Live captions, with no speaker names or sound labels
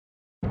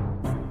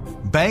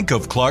Bank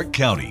of Clark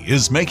County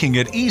is making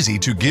it easy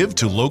to give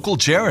to local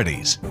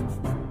charities.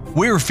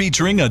 We're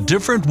featuring a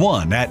different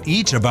one at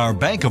each of our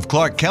Bank of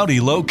Clark County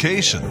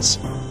locations.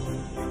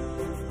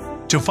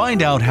 To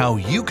find out how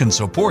you can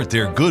support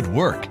their good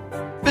work,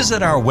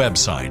 visit our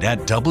website at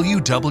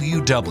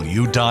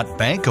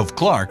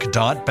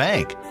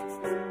www.bankofclark.bank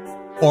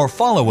or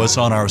follow us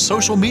on our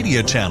social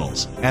media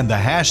channels and the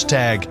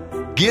hashtag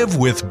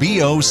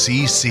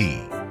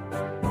GiveWithBOCC.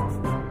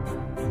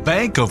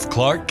 Bank of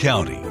Clark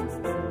County.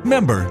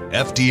 Member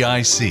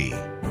FDIC.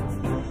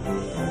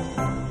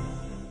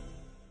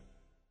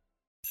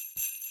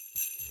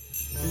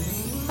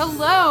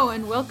 Hello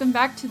and welcome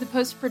back to the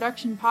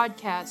Post-Production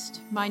Podcast.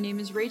 My name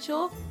is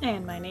Rachel.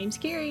 And my name's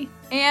Carrie.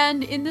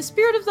 And in the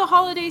spirit of the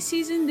holiday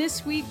season,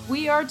 this week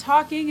we are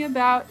talking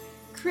about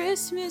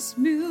Christmas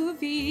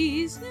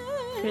movies.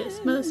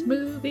 Christmas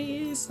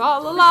movies. La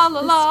la la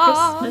la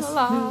la. Christmas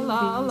la,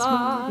 la,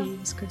 la.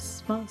 movies.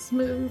 Christmas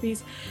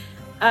movies.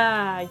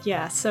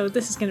 Yeah, so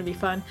this is going to be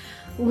fun.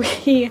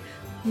 We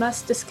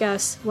must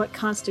discuss what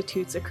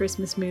constitutes a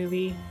Christmas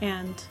movie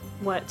and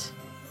what...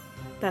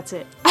 That's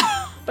it.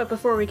 But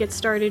before we get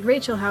started,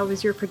 Rachel, how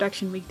was your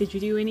production week? Did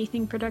you do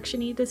anything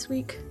production-y this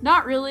week?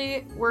 Not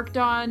really. Worked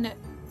on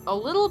a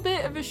little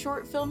bit of a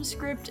short film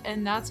script,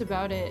 and that's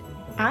about it.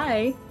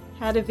 I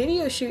had a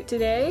video shoot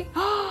today.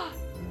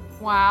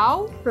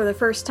 Wow. For the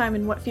first time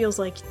in what feels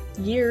like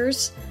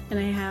years, and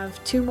I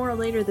have 2 more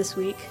later this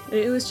week.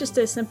 It was just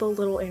a simple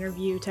little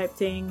interview type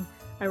thing.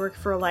 I work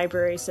for a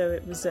library, so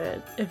it was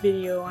a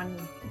video on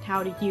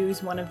how to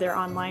use one of their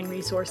online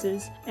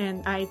resources,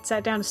 and I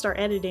sat down to start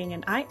editing,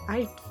 and I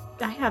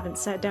haven't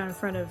sat down in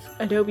front of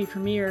Adobe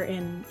Premiere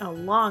in a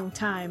long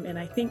time, and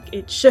I think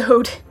it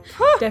showed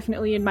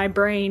definitely in my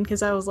brain,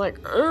 because I was like,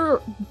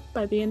 "Ugh,"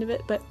 by the end of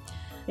it. But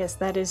yes,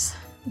 that is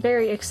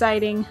very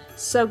exciting.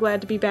 So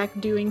glad to be back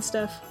doing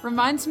stuff.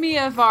 Reminds me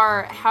of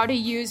our how to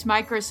use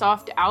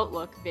Microsoft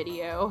Outlook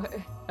video.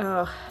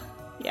 Oh,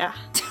 yeah.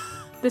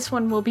 This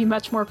one will be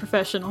much more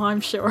professional, I'm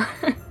sure.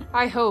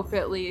 I hope,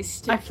 at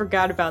least. I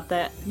forgot about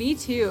that. Me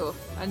too,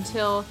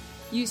 until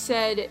you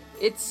said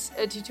it's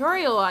a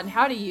tutorial on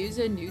how to use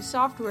a new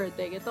software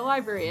thing at the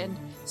library, and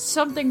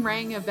something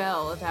rang a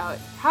bell about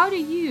how to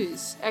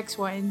use X,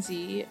 Y, and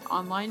Z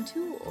online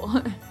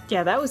tool.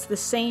 Yeah, that was the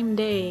same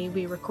day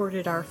we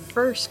recorded our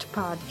first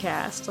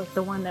podcast, like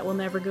the one that will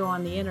never go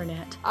on the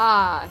internet.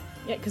 Ah.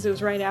 Yeah, because it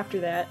was right after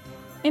that.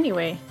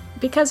 Anyway,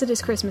 because it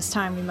is Christmas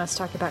time, we must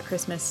talk about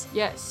Christmas.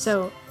 Yes.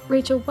 So,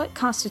 Rachel, what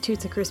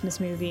constitutes a Christmas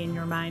movie in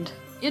your mind?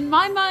 In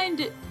my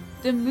mind,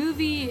 the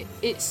movie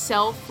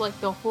itself, like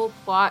the whole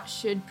plot,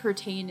 should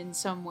pertain in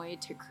some way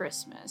to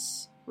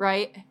Christmas,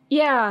 right?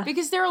 Yeah.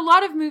 Because there are a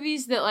lot of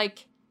movies that,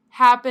 like,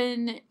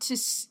 happen to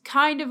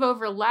kind of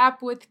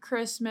overlap with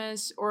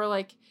Christmas, or,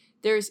 like,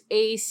 there's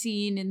a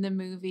scene in the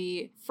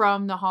movie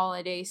from the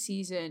holiday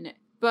season.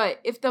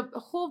 But if the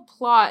whole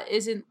plot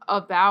isn't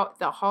about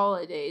the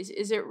holidays,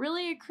 is it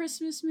really a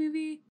Christmas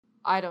movie?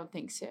 I don't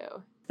think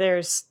so.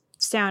 There's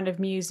Sound of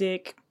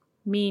Music,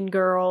 Mean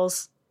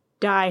Girls,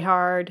 Die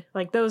Hard.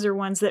 Like, those are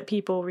ones that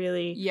people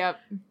really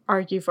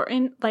argue for.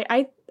 And, like,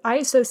 I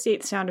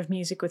associate Sound of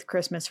Music with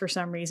Christmas for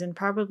some reason,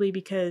 probably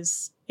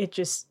because it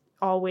just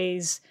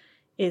always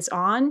is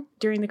on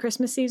during the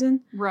Christmas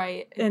season.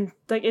 Right. And,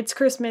 like, it's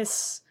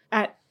Christmas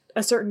at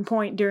a certain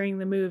point during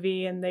the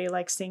movie, and they,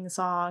 like, sing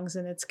songs,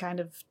 and it's kind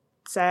of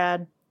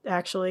sad,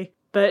 actually.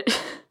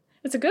 But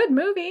it's a good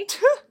movie,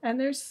 and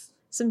there's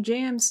some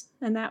jams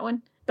in that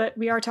one. But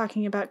we are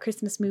talking about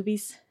Christmas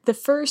movies. The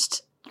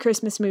first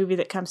Christmas movie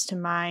that comes to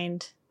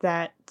mind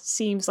that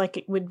seems like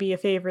it would be a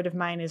favorite of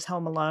mine is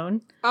Home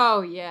Alone.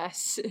 Oh,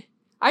 yes.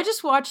 I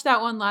just watched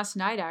that one last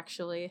night,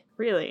 actually.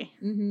 Really?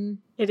 Mm-hmm.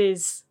 It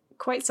is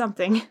quite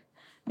something.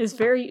 It's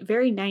very,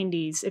 very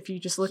 90s if you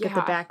just look at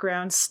the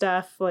background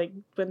stuff, like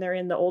when they're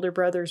in the older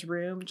brother's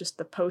room, just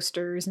the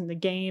posters and the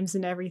games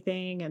and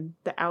everything, and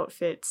the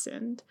outfits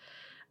and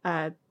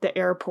the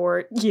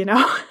airport, you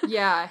know?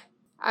 Yeah.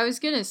 I was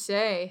gonna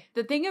say,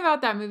 the thing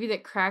about that movie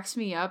that cracks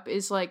me up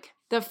is, like,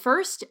 the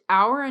first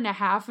hour and a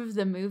half of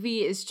the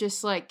movie is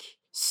just, like,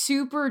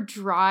 super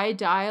dry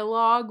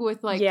dialogue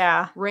with, like,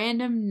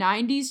 random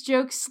 90s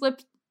jokes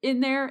slipped in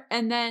there,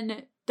 and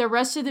then the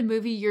rest of the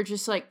movie, you're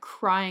just, like,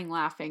 crying,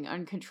 laughing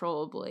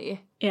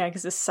uncontrollably. Yeah,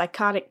 because this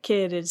psychotic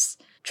kid is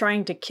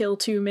trying to kill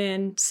 2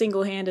 men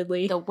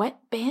single-handedly. The Wet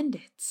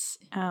Bandits.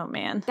 Oh,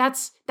 man.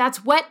 That's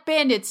Wet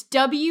Bandits.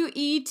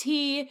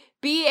 WETBAN.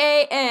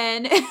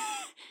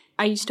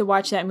 I used to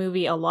watch that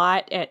movie a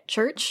lot at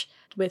church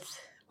with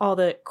all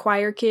the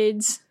choir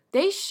kids.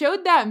 They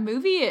showed that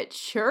movie at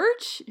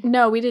church?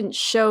 No, we didn't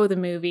show the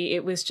movie.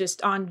 It was just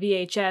on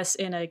VHS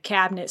in a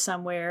cabinet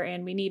somewhere,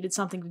 and we needed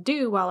something to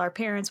do while our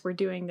parents were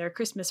doing their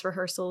Christmas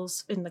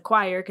rehearsals in the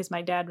choir, because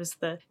my dad was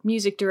the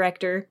music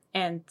director,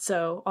 and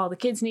so all the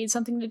kids needed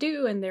something to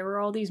do, and there were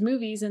all these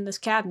movies in this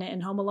cabinet,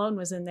 and Home Alone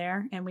was in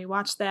there, and we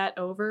watched that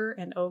over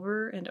and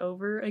over and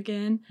over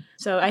again.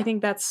 So I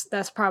think that's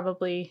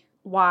probably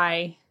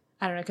why,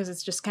 I don't know, because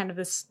it's just kind of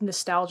this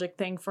nostalgic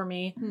thing for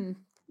me.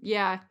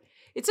 Yeah.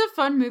 It's a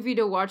fun movie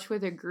to watch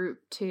with a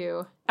group,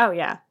 too. Oh,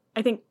 yeah.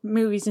 I think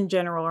movies in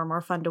general are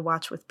more fun to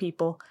watch with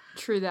people.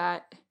 True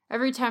that.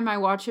 Every time I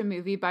watch a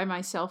movie by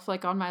myself,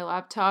 like on my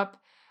laptop,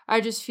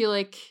 I just feel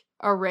like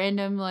a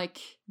random, like,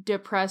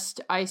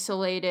 depressed,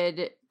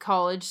 isolated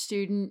college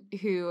student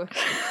who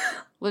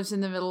lives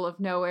in the middle of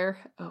nowhere.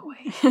 Oh,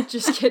 wait.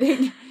 Just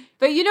kidding.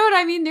 But you know what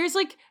I mean? There's,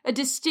 like, a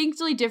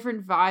distinctly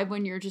different vibe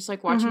when you're just,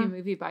 like, watching a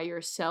movie by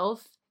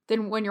yourself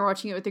than when you're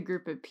watching it with a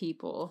group of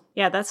people.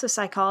 Yeah, that's a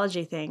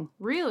psychology thing.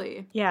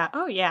 Really? Yeah.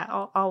 Oh, yeah.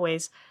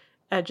 Always.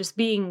 Just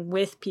being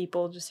with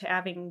people, just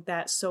having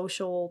that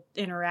social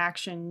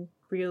interaction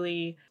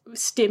really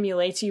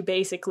stimulates you,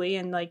 basically.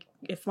 And, like,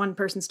 if one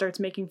person starts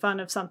making fun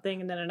of something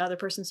and then another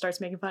person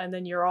starts making fun, and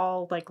then you're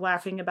all, like,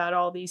 laughing about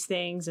all these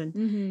things,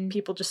 and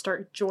people just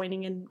start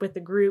joining in with the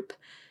group.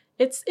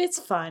 It's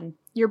fun.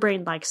 Your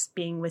brain likes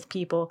being with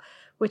people,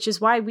 which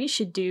is why we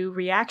should do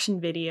reaction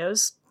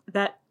videos.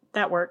 That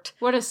worked.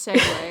 What a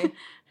segue.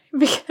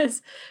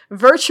 Because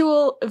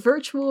virtual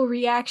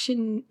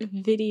reaction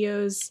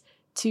videos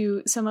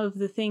to some of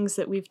the things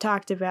that we've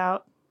talked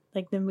about,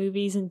 like the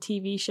movies and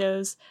TV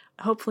shows,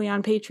 hopefully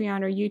on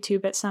Patreon or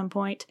YouTube at some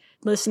point.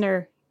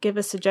 Listener, give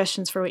us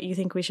suggestions for what you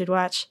think we should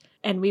watch,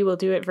 and we will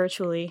do it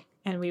virtually,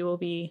 and we will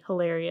be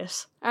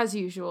hilarious. As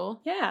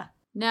usual. Yeah.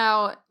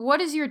 Now, what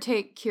is your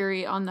take,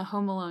 Curie, on the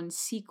Home Alone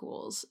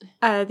sequels?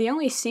 The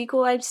only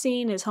sequel I've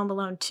seen is Home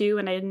Alone 2,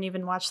 and I didn't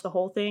even watch the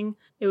whole thing.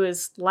 It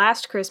was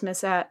last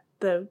Christmas at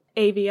the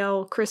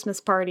AVL Christmas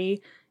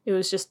party. It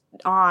was just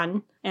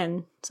on,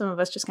 and some of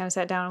us just kind of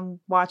sat down and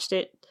watched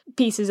it,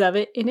 pieces of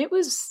it, and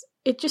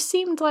it just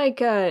seemed like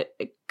a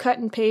cut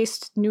and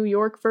paste New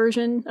York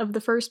version of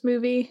the first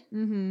movie,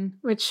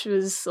 which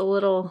was a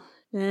little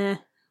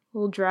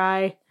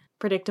dry,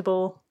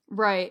 predictable.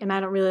 Right. And I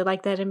don't really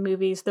like that in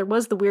movies. There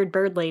was the weird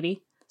bird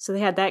lady, so they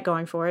had that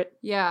going for it.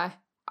 Yeah.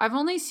 I've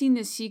only seen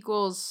the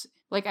sequels,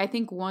 like, I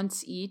think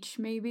once each,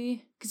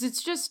 maybe. Because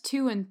it's just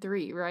 2 and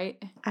 3,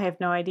 right? I have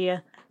no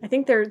idea. I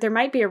think there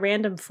might be a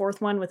random fourth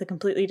one with a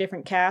completely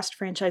different cast.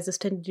 Franchises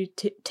tend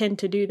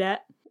to do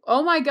that.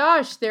 Oh my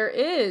gosh, there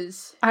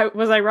is.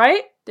 Was I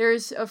right?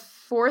 There's a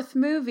fourth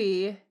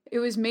movie. It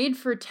was made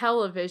for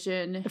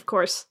television. Of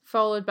course.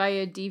 Followed by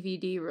a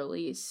DVD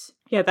release.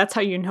 Yeah, that's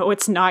how you know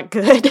it's not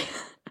good.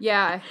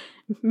 Yeah.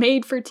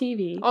 Made for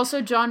TV.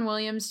 Also, John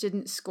Williams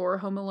didn't score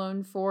Home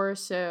Alone 4,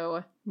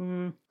 so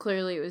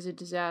clearly it was a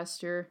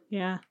disaster.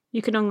 Yeah.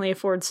 You can only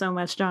afford so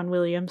much John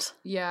Williams.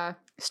 Yeah.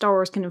 Star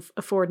Wars can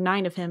afford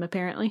 9 of him,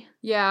 apparently.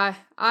 Yeah,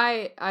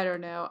 I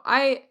don't know.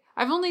 I've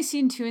only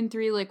seen 2 and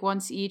 3, like,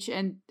 once each,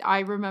 and I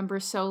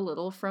remember so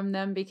little from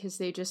them because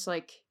they just,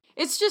 like...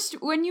 It's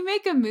just, when you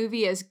make a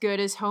movie as good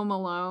as Home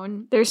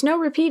Alone... There's no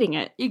repeating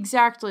it.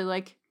 Exactly,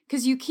 like...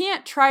 Because you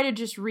can't try to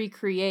just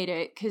recreate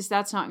it, because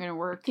that's not going to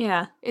work.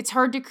 Yeah. It's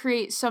hard to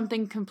create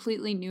something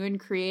completely new and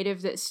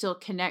creative that still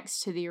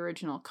connects to the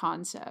original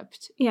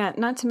concept. Yeah,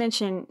 not to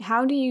mention,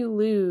 how do you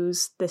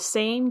lose the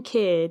same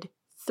kid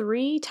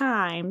 3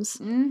 times,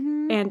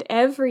 and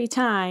every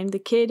time the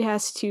kid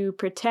has to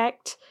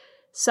protect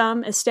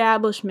some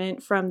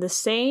establishment from the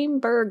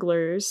same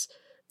burglars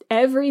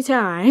every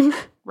time?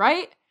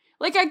 Right?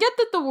 Like, I get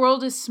that the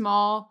world is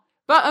small,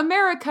 but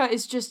America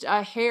is just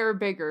a hair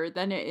bigger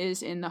than it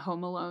is in the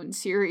Home Alone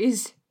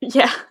series.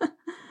 Yeah.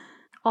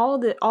 All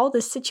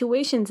the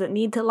situations that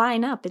need to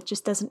line up, it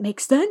just doesn't make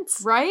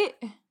sense. Right?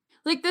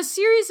 Like, the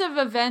series of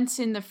events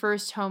in the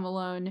first Home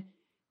Alone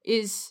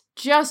is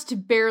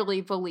just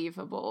barely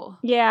believable.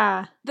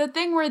 Yeah. The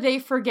thing where they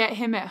forget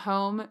him at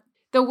home,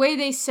 the way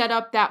they set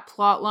up that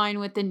plot line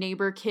with the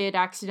neighbor kid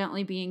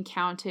accidentally being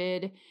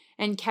counted,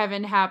 and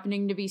Kevin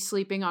happening to be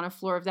sleeping on a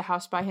floor of the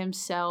house by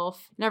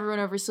himself, and everyone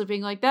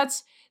oversleeping, like, that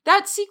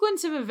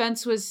sequence of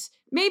events was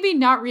maybe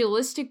not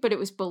realistic, but it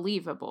was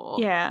believable.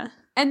 Yeah.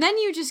 And then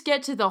you just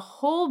get to the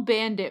whole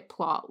bandit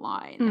plot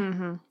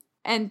line,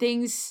 and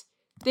things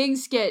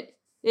get,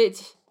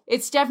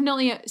 it's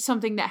definitely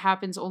something that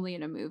happens only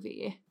in a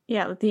movie.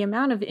 Yeah, the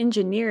amount of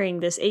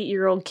engineering this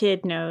 8-year-old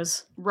kid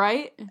knows.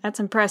 Right? That's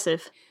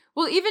impressive.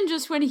 Well, even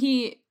just when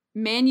he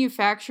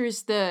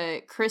manufactures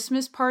the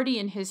Christmas party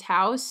in his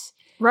house.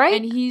 Right?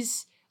 And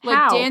he's,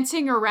 like,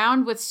 dancing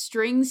around with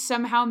strings,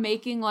 somehow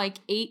making, like,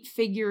 8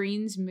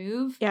 figurines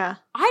move. Yeah.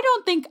 I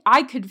don't think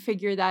I could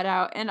figure that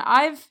out. And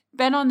I've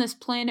been on this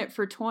planet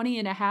for 20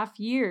 and a half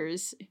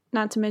years.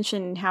 Not to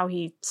mention how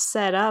he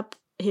set up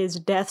his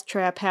death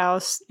trap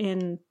house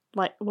in,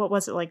 like, what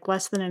was it, like,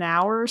 less than an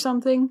hour or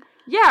something?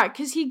 Yeah,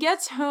 because he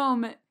gets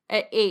home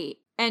at 8.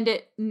 And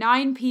at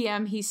 9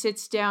 p.m. he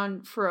sits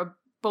down for a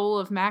bowl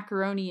of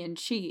macaroni and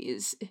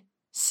cheese.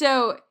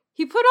 So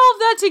he put all of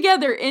that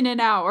together in an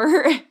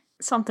hour.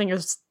 Something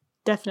is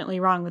definitely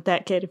wrong with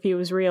that kid if he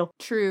was real.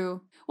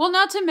 True. Well,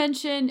 not to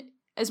mention,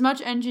 as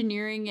much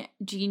engineering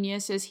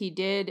genius as he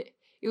did,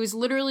 it was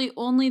literally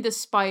only the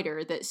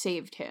spider that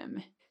saved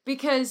him.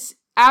 Because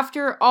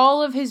after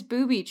all of his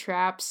booby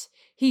traps,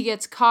 he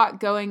gets caught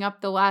going up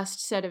the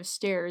last set of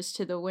stairs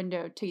to the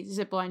window to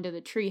zipline to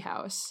the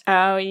treehouse.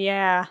 Oh,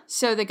 yeah.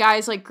 So the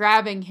guy's, like,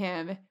 grabbing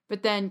him,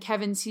 But then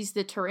Kevin sees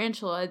the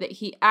tarantula that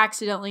he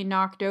accidentally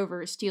knocked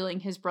over stealing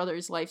his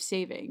brother's life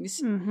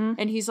savings. Mm-hmm.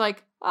 And he's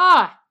like,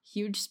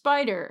 huge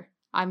spider.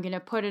 I'm going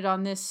to put it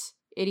on this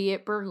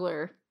idiot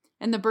burglar.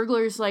 And the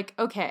burglar's like,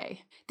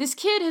 okay, this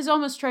kid has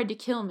almost tried to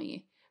kill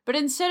me. But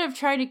instead of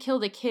trying to kill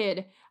the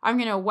kid, I'm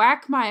going to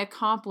whack my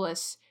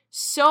accomplice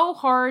so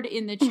hard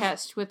in the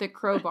chest with a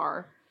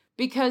crowbar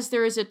because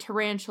there is a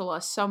tarantula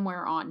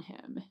somewhere on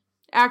him.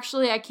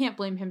 Actually, I can't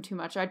blame him too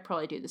much. I'd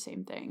probably do the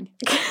same thing.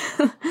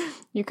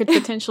 You could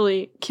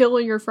potentially kill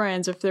your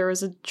friends if there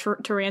was a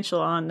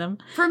tarantula on them.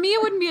 For me,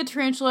 it wouldn't be a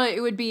tarantula.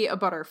 It would be a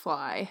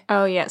butterfly.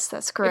 Oh, yes,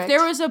 that's correct. If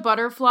there was a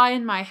butterfly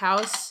in my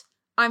house,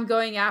 I'm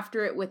going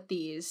after it with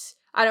these.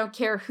 I don't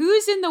care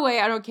who's in the way.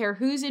 I don't care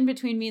who's in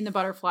between me and the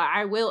butterfly.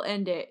 I will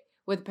end it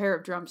with a pair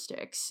of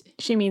drumsticks.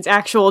 She means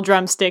actual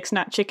drumsticks,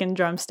 not chicken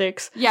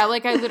drumsticks. Yeah,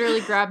 like I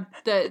literally grabbed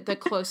the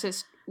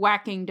closest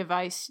whacking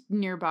device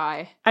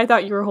nearby. I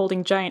thought you were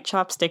holding giant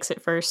chopsticks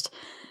at first.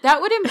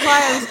 That would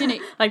imply I was gonna...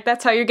 Like,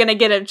 that's how you're gonna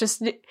get it.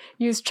 Just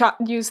use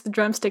the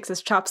drumsticks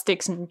as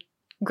chopsticks and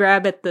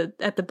grab at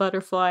the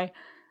butterfly.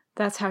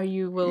 That's how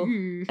you will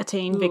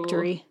attain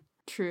victory.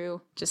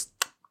 True. Just,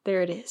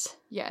 there it is.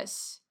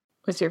 Yes.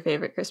 What's your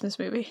favorite Christmas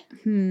movie?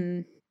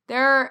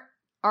 There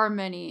are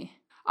many.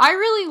 I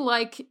really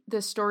like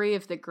the story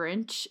of the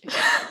Grinch,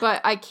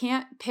 but I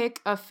can't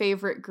pick a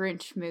favorite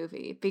Grinch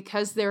movie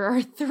because there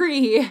are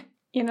 3.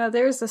 You know,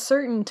 there's a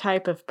certain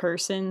type of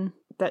person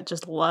that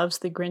just loves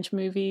the Grinch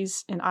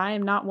movies, and I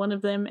am not one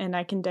of them, and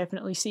I can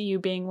definitely see you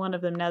being one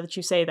of them now that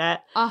you say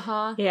that.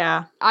 Uh-huh.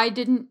 Yeah. I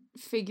didn't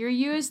figure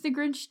you as the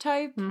Grinch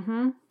type,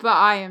 but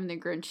I am the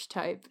Grinch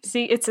type.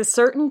 See, it's a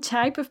certain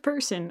type of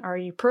person. Are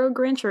you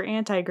pro-Grinch or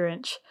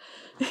anti-Grinch?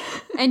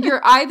 And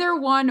you're either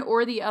one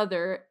or the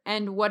other,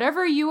 and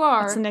whatever you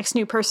are... That's the next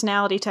new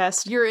personality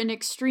test. You're an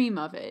extreme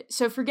of it.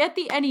 So forget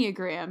the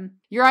Enneagram.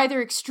 You're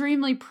either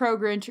extremely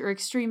pro-Grinch or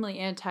extremely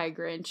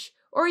anti-Grinch,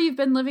 or you've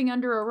been living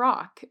under a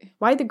rock.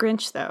 Why the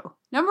Grinch, though?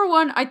 Number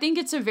 1, I think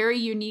it's a very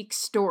unique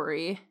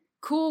story.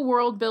 Cool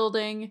world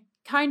building,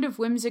 kind of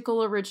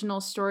whimsical original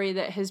story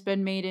that has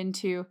been made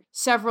into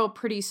several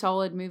pretty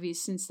solid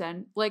movies since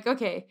then. Like,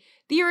 okay,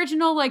 the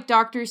original, like,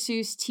 Dr.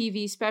 Seuss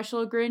TV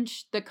special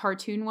Grinch, the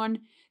cartoon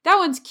one, that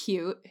one's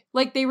cute.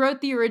 Like, they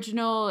wrote the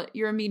original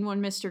You're a Mean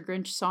One, Mr.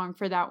 Grinch song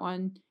for that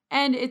one.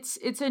 And it's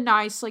a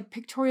nice, like,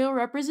 pictorial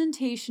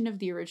representation of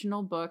the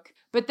original book.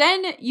 But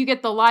then you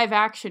get the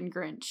live-action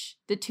Grinch,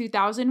 the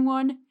 2000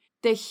 one.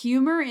 The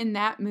humor in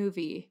that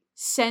movie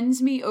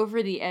sends me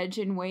over the edge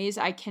in ways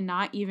I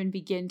cannot even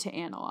begin to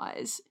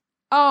analyze.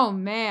 Oh,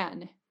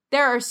 man.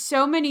 There are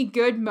so many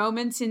good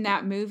moments in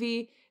that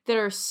movie that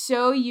are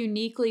so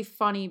uniquely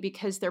funny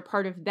because they're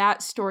part of that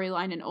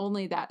storyline and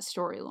only that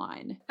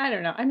storyline. I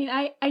don't know. I mean,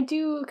 I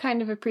do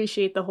kind of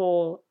appreciate the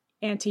whole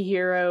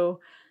anti-hero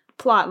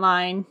plot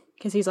line,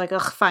 because he's like,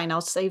 ugh, fine,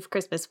 I'll save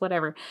Christmas,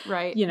 whatever.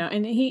 Right. You know,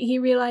 and he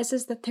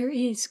realizes that there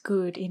is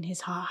good in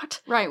his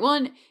heart. Right. Well,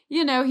 and,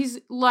 you know, he's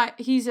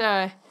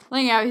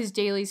laying out his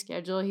daily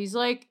schedule. He's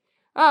like,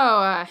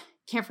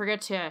 can't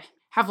forget to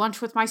have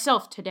lunch with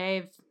myself today.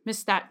 I've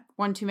missed that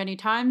one too many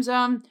times.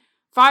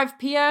 5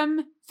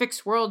 p.m.,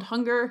 fix world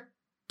hunger,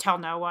 tell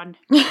no one.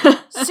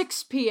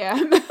 6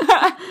 p.m.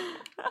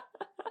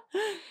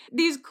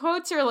 These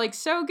quotes are, like,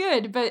 so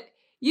good, but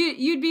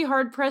you'd be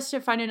hard-pressed to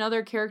find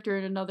another character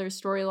in another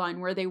storyline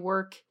where they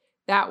work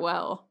that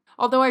well.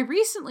 Although I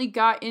recently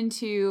got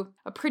into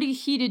a pretty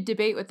heated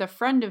debate with a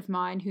friend of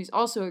mine who's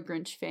also a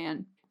Grinch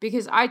fan,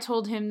 because I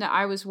told him that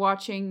I was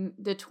watching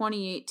the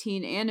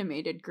 2018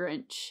 animated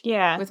Grinch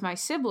with my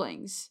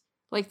siblings,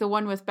 like the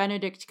one with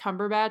Benedict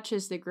Cumberbatch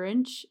as the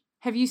Grinch.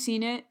 Have you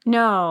seen it?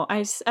 No,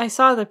 I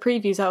saw the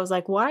previews. I was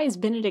like, why is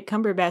Benedict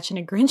Cumberbatch in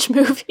a Grinch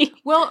movie?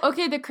 Well,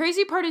 okay, the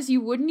crazy part is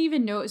you wouldn't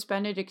even know it was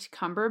Benedict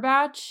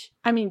Cumberbatch.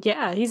 I mean,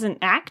 yeah, he's an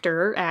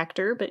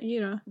actor, but,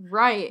 you know.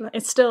 Right.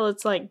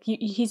 It's like,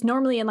 he's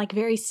normally in, like,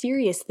 very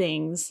serious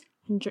things,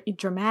 and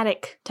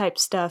dramatic type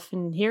stuff,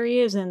 and here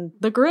he is in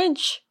The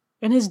Grinch,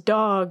 and his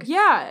dog.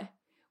 Yeah.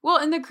 Well,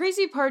 and the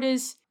crazy part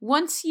is,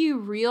 once you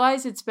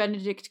realize it's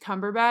Benedict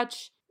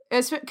Cumberbatch,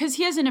 because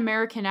he has an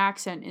American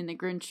accent in the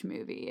Grinch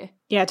movie.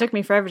 Yeah, it took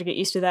me forever to get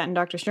used to that in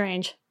Doctor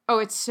Strange. Oh,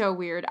 it's so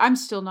weird. I'm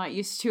still not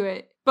used to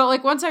it. But,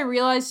 like, once I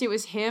realized it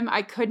was him,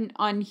 I couldn't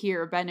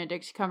unhear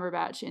Benedict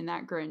Cumberbatch in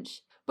that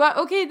Grinch. But,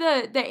 okay,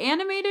 the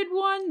animated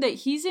one that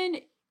he's in,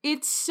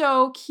 it's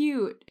so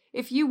cute.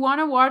 If you want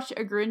to watch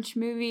a Grinch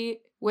movie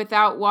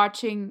without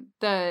watching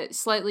the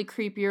slightly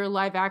creepier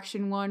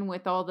live-action one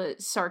with all the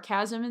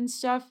sarcasm and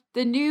stuff,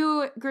 the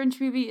new Grinch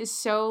movie is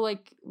so,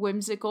 like,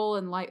 whimsical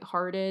and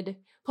lighthearted.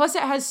 Plus,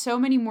 it has so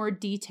many more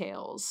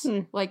details.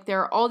 Like,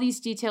 there are all these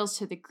details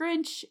to the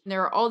Grinch.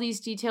 There are all these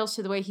details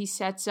to the way he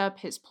sets up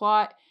his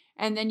plot.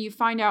 And then you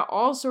find out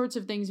all sorts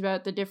of things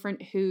about the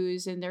different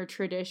Whos and their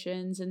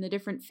traditions and the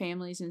different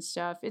families and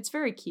stuff. It's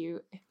very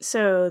cute.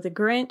 So, the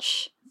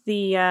Grinch,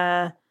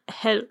 the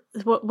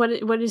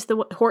what is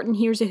the Horton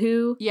Hears a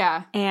Who?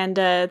 Yeah. And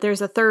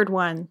there's a third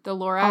one. The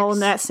Lorax. All in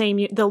that same,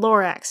 the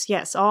Lorax,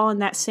 yes. All in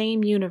that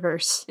same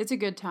universe. It's a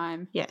good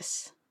time.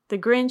 Yes. The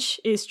Grinch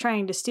is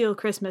trying to steal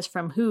Christmas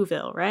from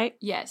Whoville, right?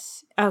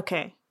 Yes.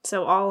 Okay.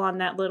 So all on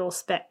that little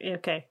speck.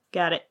 Okay,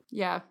 got it.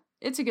 Yeah.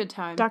 It's a good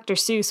time. Dr.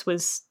 Seuss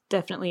was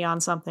definitely on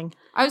something.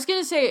 I was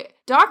going to say,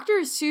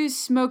 Dr. Seuss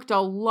smoked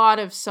a lot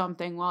of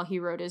something while he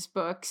wrote his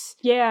books.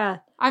 Yeah.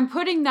 I'm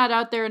putting that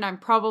out there and I'm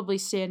probably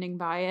standing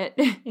by it.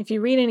 If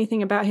you read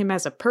anything about him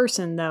as a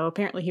person, though,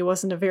 apparently he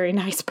wasn't a very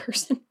nice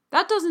person.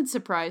 That doesn't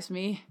surprise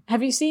me.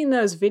 Have you seen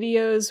those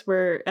videos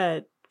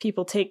where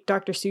people take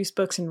Dr. Seuss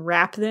books and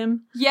wrap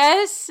them?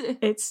 Yes!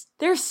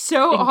 They're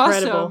so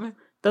incredible. awesome.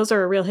 Those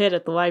are a real hit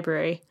at the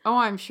library. Oh,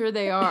 I'm sure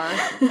they are.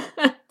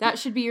 That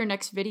should be your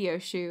next video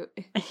shoot.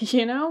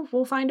 You know,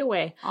 we'll find a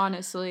way.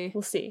 Honestly.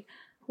 We'll see.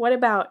 What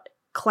about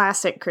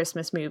classic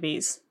Christmas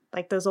movies?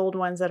 Like those old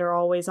ones that are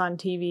always on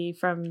TV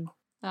from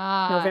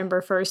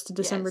November 1st to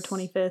December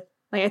 25th.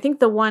 Like, I think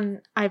the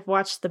one I've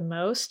watched the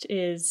most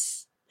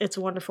is It's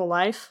a Wonderful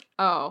Life.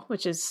 Oh.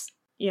 Which is,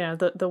 you know,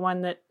 the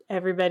one that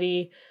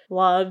everybody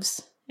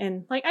loves.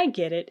 And, like, I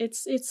get it.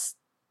 It's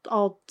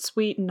all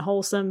sweet and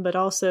wholesome, but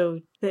also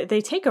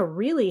they take a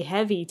really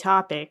heavy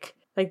topic.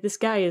 Like, this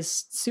guy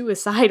is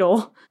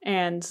suicidal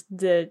and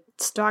the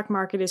stock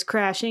market is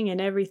crashing and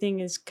everything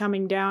is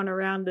coming down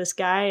around this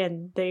guy,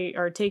 and they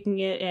are taking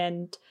it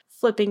and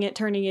flipping it,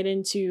 turning it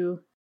into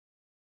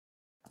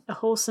a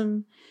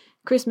wholesome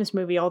Christmas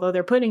movie, although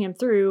they're putting him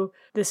through,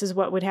 this is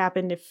what would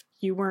happen if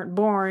you weren't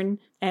born,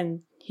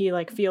 and he,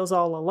 like, feels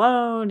all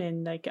alone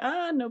and, like,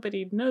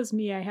 nobody knows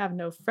me, I have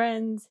no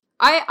friends.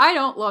 I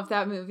don't love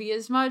that movie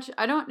as much.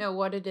 I don't know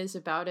what it is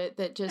about it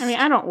that just... I mean,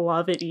 I don't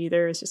love it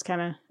either. It's just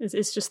kind of...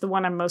 It's just the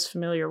one I'm most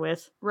familiar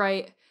with.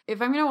 Right.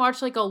 If I'm going to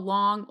watch, like, a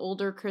long,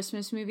 older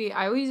Christmas movie,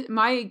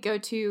 my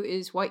go-to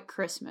is White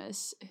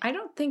Christmas. I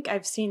don't think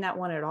I've seen that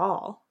one at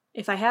all.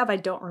 If I have, I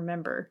don't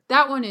remember.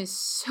 That one is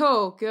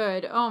so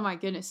good. Oh, my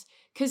goodness.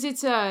 Because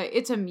it's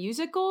a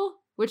musical,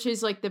 which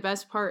is, like, the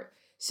best part.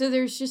 So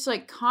there's just,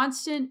 like,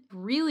 constant,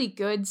 really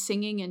good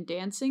singing and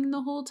dancing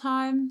the whole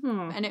time.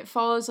 And it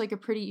follows, like, a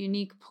pretty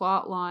unique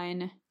plot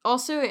line.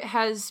 Also, it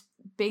has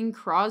Bing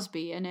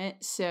Crosby in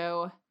it,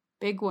 so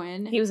big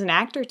win. He was an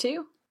actor,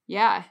 too?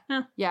 Yeah.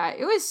 Huh. Yeah,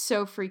 it was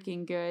so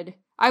freaking good.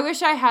 I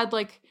wish I had,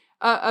 like,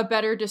 a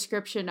better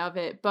description of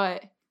it,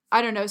 but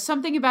I don't know.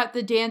 Something about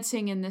the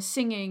dancing and the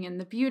singing and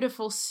the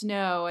beautiful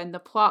snow and the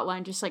plot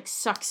line just, like,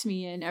 sucks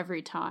me in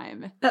every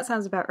time. That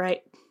sounds about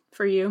right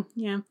for you,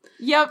 yeah.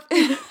 Yep.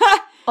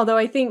 Although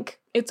I think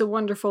It's a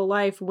Wonderful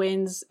Life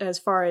wins as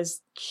far as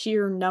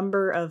sheer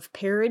number of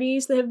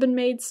parodies that have been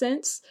made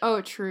since.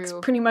 Oh, true. It's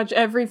pretty much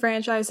every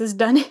franchise has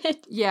done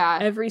it. Yeah.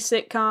 Every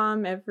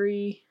sitcom,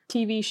 every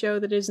TV show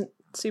that isn't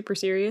super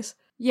serious.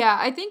 Yeah,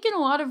 I think in a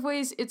lot of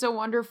ways, It's a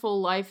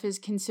Wonderful Life is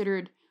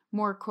considered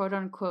more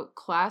quote-unquote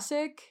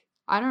classic.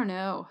 I don't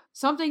know.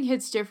 Something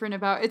hits different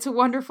about It's a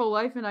Wonderful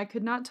Life, and I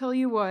could not tell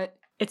you what.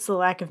 It's the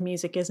lack of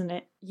music, isn't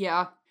it?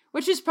 Yeah.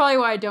 Which is probably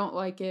why I don't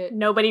like it.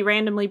 Nobody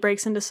randomly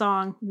breaks into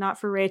song.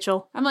 Not for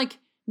Rachel. I'm like,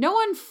 no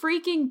one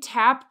freaking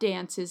tap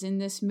dances in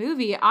this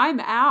movie. I'm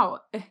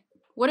out.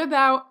 What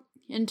about,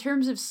 in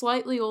terms of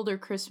slightly older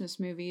Christmas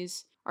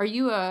movies, are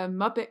you a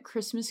Muppet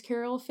Christmas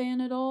Carol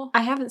fan at all?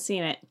 I haven't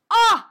seen it.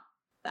 Ah!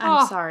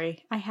 I'm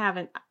sorry. I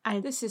haven't.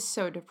 This is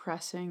so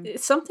depressing.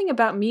 It's something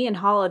about me and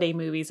holiday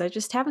movies. I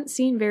just haven't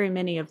seen very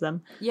many of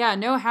them. Yeah,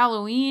 no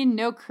Halloween,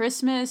 no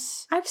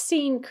Christmas. I've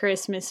seen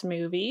Christmas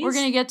movies. We're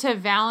going to get to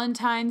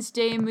Valentine's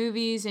Day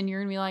movies, and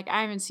you're going to be like,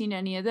 I haven't seen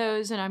any of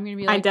those. And I'm going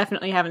to be like, I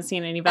definitely haven't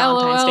seen any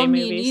Valentine's Day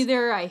movies. Me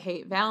neither. I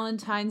hate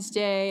Valentine's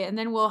Day. And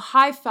then we'll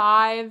high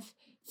five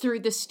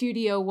through the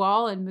studio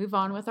wall and move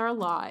on with our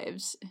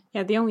lives.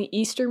 Yeah, the only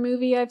Easter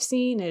movie I've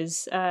seen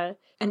is An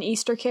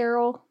Easter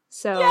Carol.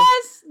 So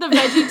yes, the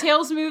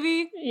VeggieTales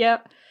movie.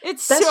 Yep.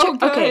 It's so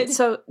good. Okay,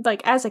 so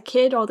like as a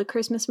kid, all the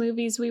Christmas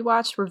movies we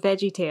watched were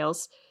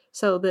VeggieTales.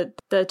 So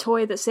the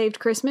toy that saved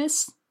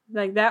Christmas,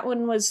 like that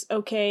one was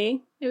okay.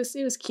 It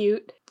was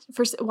cute.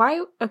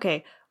 Why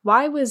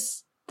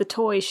was the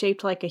toy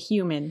shaped like a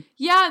human?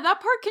 Yeah, that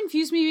part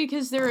confused me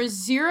because there are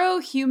 0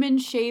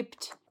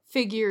 human-shaped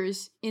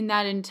figures in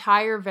that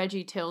entire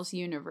VeggieTales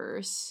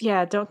universe.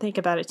 Yeah, don't think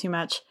about it too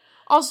much.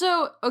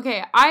 Also,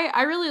 okay,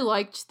 I really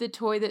liked the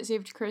toy that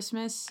saved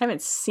Christmas. I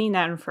haven't seen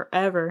that in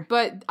forever.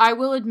 But I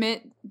will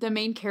admit, the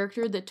main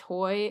character, the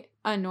toy,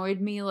 annoyed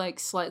me, like,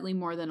 slightly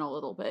more than a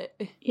little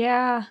bit.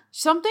 Yeah.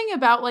 Something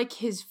about, like,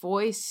 his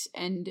voice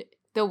and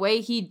the way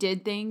he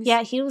did things.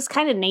 Yeah, he was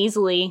kind of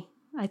nasally.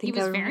 I think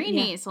he was very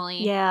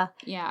nasally. Yeah.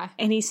 Yeah.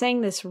 And he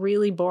sang this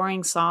really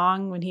boring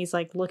song when he's,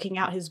 like, looking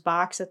out his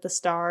box at the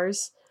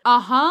stars.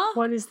 Uh-huh.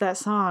 What is that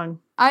song?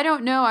 I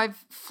don't know.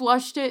 I've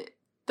flushed it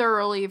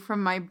thoroughly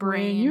from my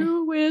brain. When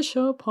you wish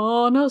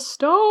upon a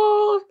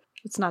star.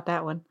 It's not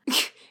that one.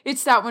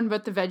 It's that one,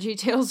 but the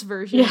VeggieTales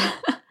version. Yeah.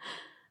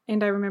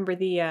 And I remember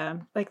they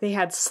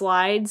had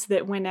slides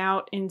that went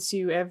out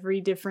into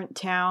every different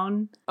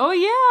town. Oh,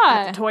 yeah.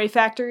 At the toy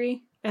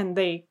factory. And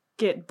they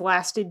get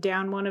blasted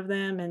down one of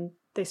them and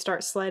they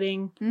start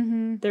sledding.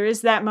 Mm-hmm. There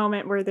is that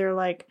moment where they're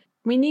like,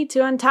 we need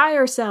to untie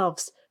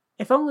ourselves.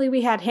 If only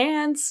we had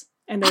hands.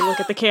 And they look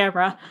at the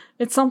camera.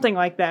 It's something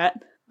like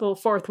that. little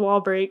fourth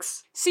wall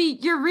breaks. See,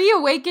 you're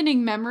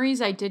reawakening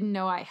memories I didn't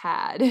know I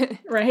had.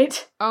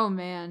 Right? Oh,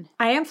 man.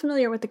 I am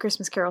familiar with the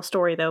Christmas Carol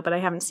story, though, but I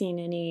haven't seen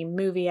any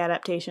movie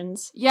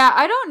adaptations. Yeah,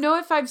 I don't know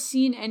if I've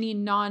seen any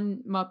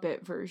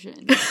non-Muppet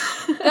version.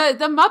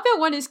 The Muppet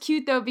one is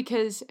cute, though,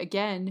 because,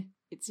 again,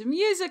 it's a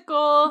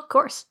musical. Of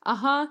course.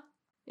 Uh-huh.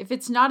 If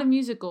it's not a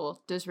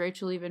musical, does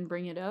Rachel even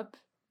bring it up?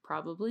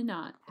 Probably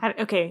not.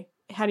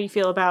 How do you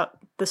feel about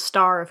The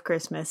Star of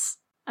Christmas?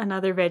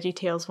 Another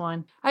VeggieTales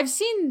one. I've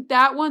seen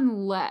that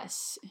one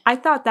less. I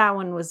thought that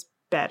one was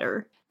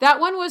better. That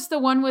one was the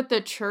one with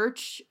the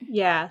church.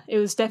 Yeah, it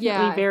was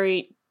definitely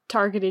very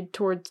targeted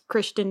towards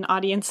Christian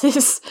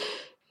audiences.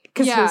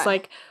 Because it was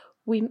like,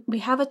 we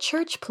have a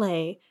church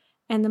play,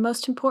 and the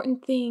most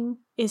important thing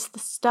is the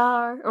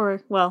star.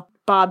 Or, well,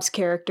 Bob's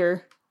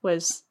character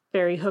was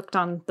very hooked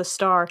on the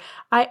star.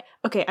 I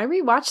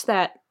rewatched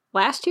that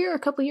last year, a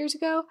couple years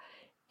ago,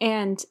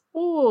 and,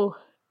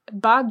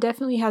 Bob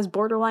definitely has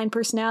borderline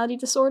personality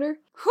disorder.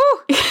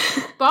 Whew!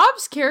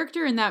 Bob's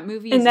character in that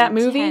movie is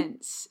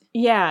intense.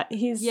 Yeah,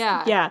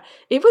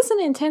 it was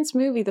an intense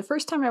movie. The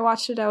first time I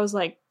watched it, I was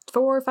like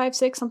 4, 5,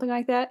 6, something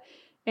like that.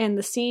 And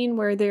the scene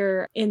where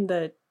they're in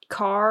the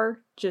car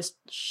just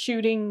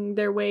shooting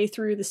their way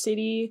through the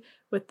city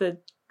with the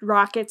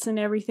rockets and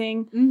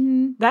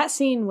everything, that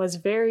scene was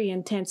very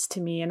intense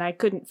to me, and I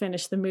couldn't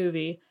finish the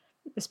movie.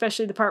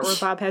 Especially the part where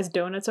Bob has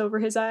donuts over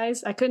his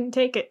eyes. I couldn't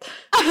take it.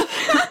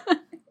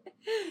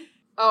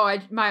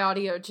 My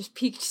audio just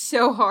peaked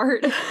so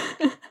hard.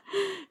 It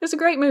was a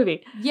great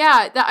movie.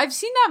 Yeah, I've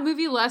seen that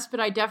movie less, but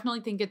I definitely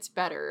think it's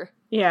better.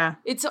 Yeah.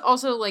 It's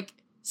also, like,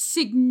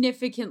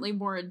 significantly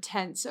more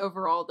intense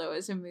overall, though,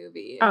 as a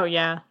movie. Oh,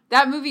 yeah.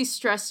 That movie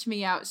stressed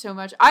me out so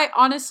much. I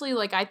honestly,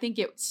 I think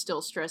it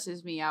still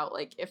stresses me out,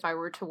 if I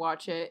were to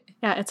watch it.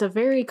 Yeah, it's a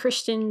very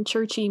Christian,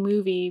 churchy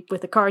movie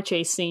with a car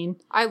chase scene.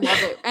 I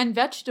love it. And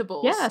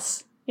vegetables.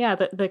 Yes. Yeah,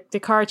 the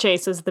car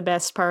chase is the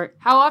best part.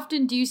 How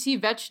often do you see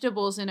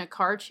vegetables in a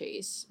car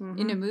chase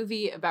in a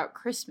movie about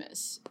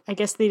Christmas? I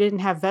guess they didn't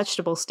have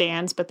vegetable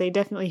stands, but they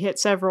definitely hit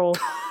several...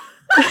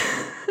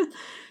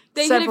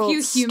 They hit a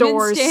few human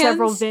stores, stands.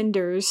 several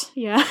vendors.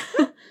 Yeah.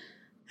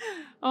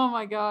 Oh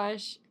my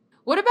gosh.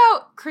 What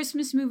about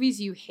Christmas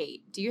movies you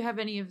hate? Do you have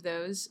any of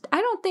those?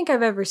 I don't think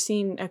I've ever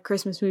seen a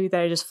Christmas movie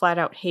that I just flat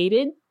out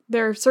hated.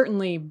 There are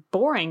certainly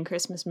boring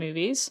Christmas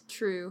movies.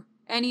 True.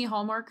 Any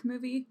Hallmark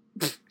movie?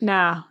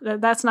 Nah,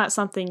 that's not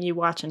something you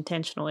watch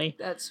intentionally.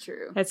 That's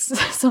true. It's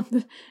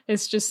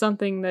just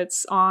something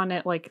that's on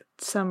at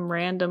some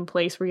random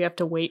place where you have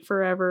to wait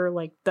forever,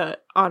 like the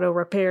auto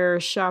repair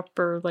shop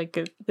or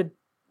the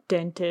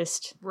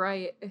dentist.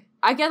 Right.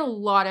 I get a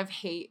lot of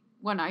hate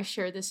when I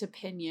share this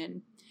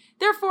opinion.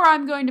 Therefore,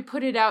 I'm going to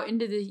put it out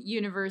into the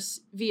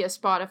universe via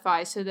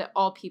Spotify so that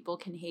all people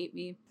can hate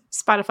me.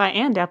 Spotify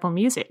and Apple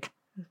Music.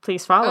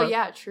 Please follow. Oh,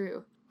 yeah,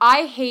 true.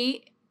 I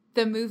hate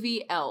the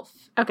movie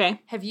Elf.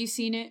 Okay. Have you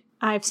seen it?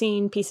 I've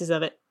seen pieces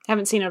of it.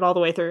 Haven't seen it all the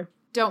way through.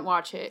 Don't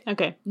watch it.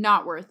 Okay.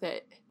 Not worth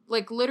it.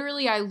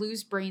 Literally, I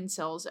lose brain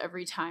cells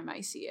every time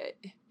I see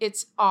it.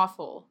 It's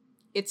awful.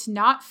 It's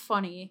not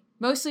funny,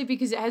 mostly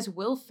because it has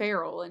Will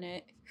Ferrell in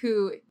it,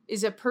 who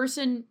is a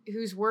person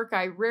whose work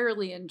I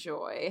rarely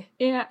enjoy.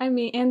 Yeah, I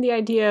mean, and the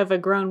idea of a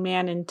grown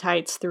man in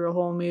tights through a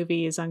whole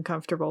movie is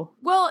uncomfortable.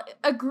 Well,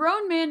 a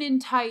grown man in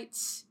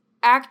tights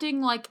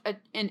acting like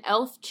an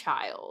elf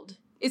child.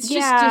 It's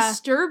just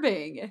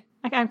disturbing.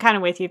 I'm kind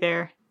of with you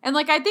there. And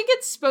I think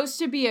it's supposed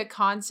to be a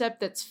concept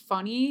that's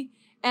funny,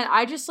 and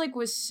I just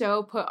was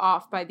so put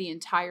off by the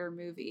entire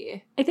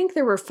movie. I think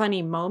there were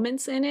funny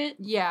moments in it.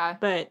 Yeah.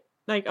 But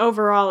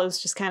overall, it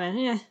was just kind of,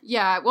 eh.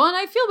 Yeah, well, and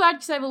I feel bad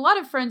because I have a lot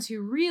of friends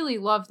who really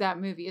love that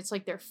movie. It's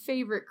their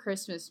favorite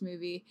Christmas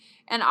movie.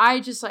 And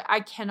I just, I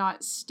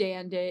cannot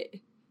stand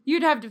it.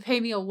 You'd have to pay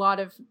me a lot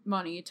of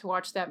money to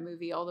watch that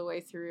movie all the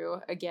way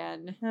through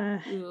again.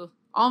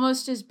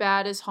 Almost as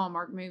bad as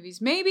Hallmark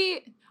movies.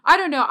 Maybe, I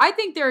don't know. I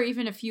think there are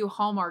even a few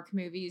Hallmark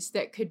movies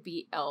that could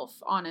beat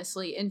Elf,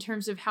 honestly, in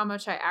terms of how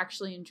much I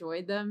actually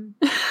enjoyed them.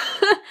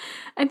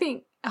 I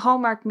think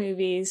Hallmark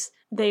movies,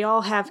 they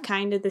all have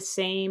kind of the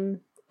same,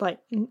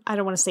 I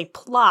don't want to say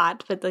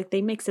plot, but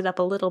they mix it up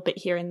a little bit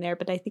here and there,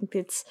 but I think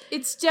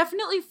it's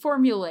definitely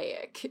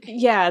formulaic.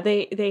 Yeah,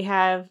 they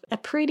have a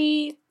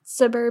pretty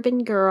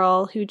suburban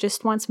girl who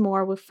just wants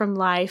more from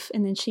life,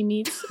 and then she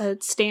meets a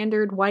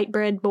standard white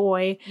bread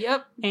boy.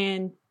 Yep.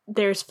 And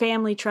there's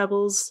family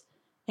troubles,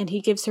 and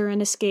he gives her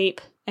an escape,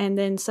 and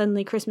then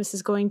suddenly Christmas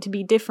is going to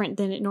be different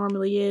than it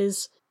normally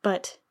is,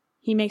 but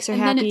he makes her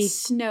happy. And then it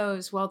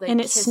snows while they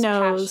kiss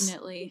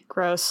passionately.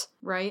 Gross.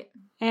 Right?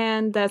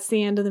 And that's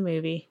the end of the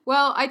movie.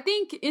 Well, I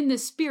think in the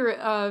spirit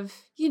of,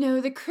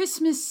 the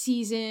Christmas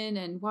season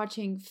and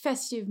watching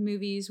festive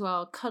movies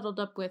while cuddled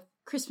up with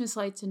Christmas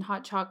lights and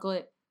hot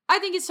chocolate, I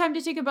think it's time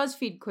to take a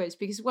BuzzFeed quiz,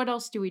 because what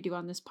else do we do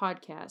on this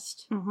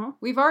podcast? Mm-hmm.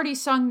 We've already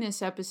sung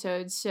this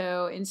episode,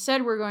 so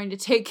instead we're going to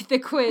take the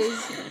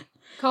quiz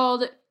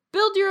called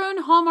Build Your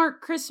Own Hallmark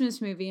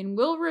Christmas Movie, and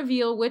we'll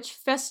reveal which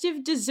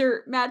festive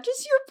dessert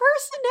matches your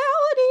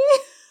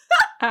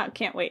personality.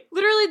 Can't wait.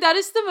 Literally, that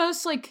is the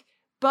most,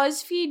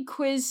 BuzzFeed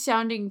quiz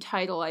sounding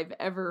title I've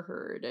ever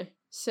heard.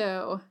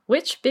 So,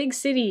 which big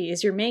city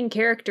is your main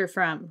character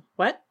from?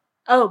 What?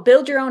 Oh,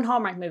 build your own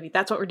Hallmark movie.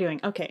 That's what we're doing.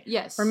 Okay.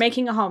 yes. We're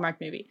making a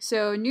Hallmark movie.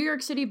 So, New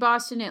York City,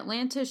 Boston,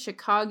 Atlanta,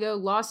 Chicago,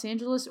 Los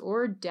Angeles,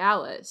 or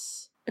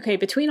Dallas? Okay,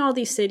 between all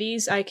these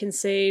cities, I can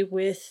say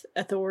with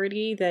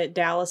authority that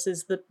Dallas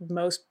is the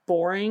most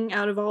boring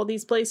out of all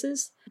these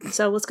places.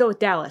 So let's go with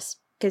Dallas.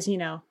 Because, you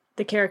know,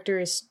 the character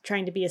is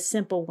trying to be a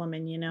simple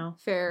woman, you know?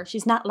 Fair.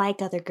 She's not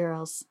like other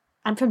girls.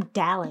 I'm from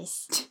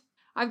Dallas.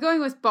 I'm going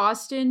with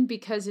Boston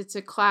because it's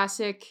a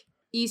classic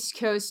East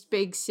Coast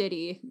big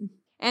city.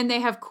 And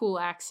they have cool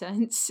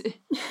accents.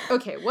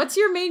 Okay, what's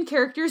your main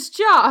character's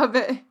job?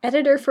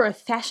 Editor for a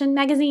fashion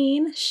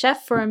magazine,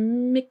 chef for a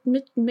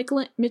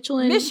Michelin.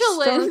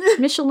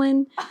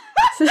 Michelin.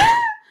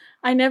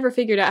 I never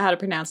figured out how to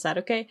pronounce that,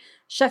 okay?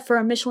 Chef for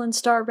a Michelin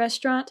star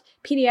restaurant,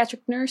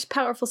 pediatric nurse,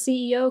 powerful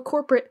CEO,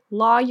 corporate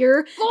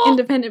lawyer,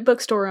 independent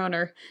bookstore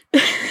owner.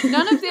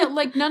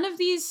 None of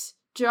these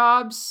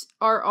jobs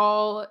are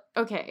all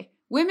okay.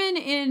 Women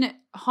in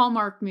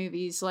Hallmark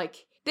movies,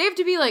 like, they have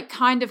to be, like,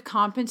 kind of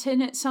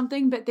competent at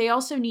something, but they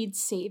also need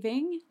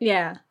saving.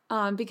 Yeah.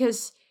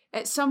 Because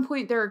at some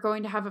point they're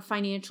going to have a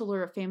financial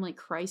or a family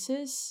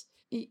crisis.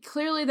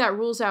 Clearly that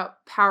rules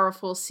out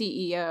powerful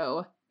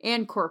CEO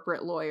and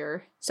corporate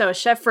lawyer. So a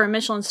chef for a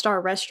Michelin star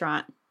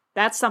restaurant.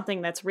 That's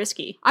something that's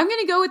risky. I'm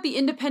going to go with the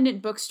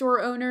independent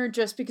bookstore owner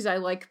just because I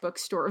like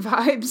bookstore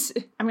vibes.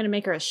 I'm going to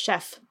make her a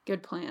chef.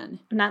 Good plan.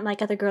 I'm not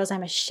like other girls.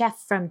 I'm a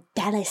chef from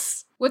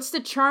Dallas. What's the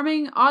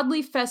charming,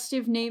 oddly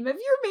festive name of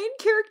your main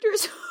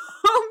character's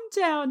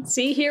hometown?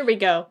 See, here we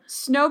go.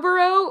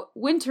 Snowboro,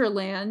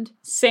 Winterland,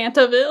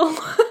 Santaville,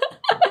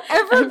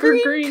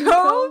 Evergreen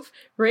Cove,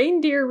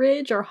 Reindeer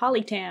Ridge, or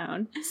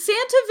Hollytown.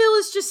 Santaville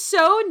is just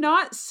so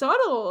not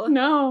subtle.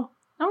 No,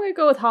 I'm going to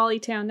go with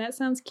Hollytown. That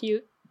sounds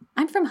cute.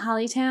 I'm from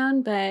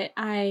Hollytown, but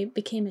I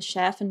became a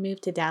chef and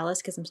moved to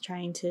Dallas because I'm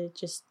trying to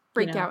just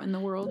break out in the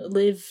world.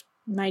 Live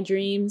my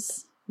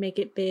dreams, make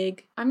it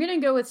big. I'm going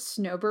to go with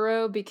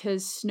Snowboro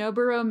because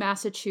Snowboro,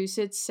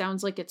 Massachusetts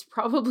sounds like it's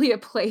probably a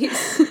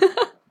place.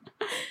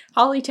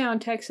 Hollytown,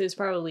 Texas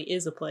probably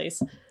is a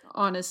place.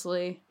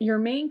 Honestly. Your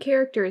main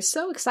character is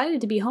so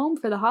excited to be home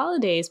for the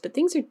holidays, but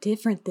things are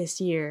different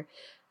this year.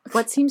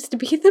 What seems to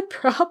be the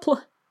problem?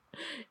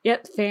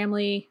 Yep,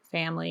 family,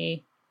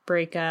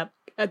 breakup.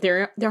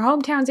 Their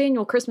hometown's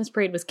annual Christmas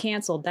parade was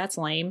canceled. That's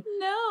lame.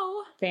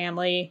 No.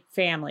 Family.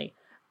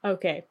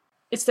 Okay.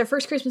 It's their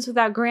first Christmas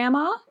without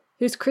Grandma,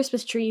 whose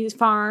Christmas tree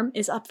farm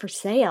is up for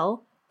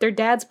sale. Their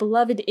dad's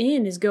beloved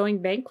inn is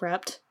going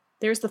bankrupt.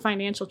 There's the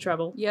financial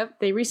trouble. Yep.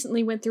 They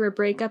recently went through a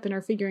breakup and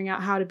are figuring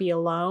out how to be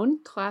alone.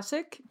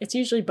 Classic. It's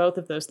usually both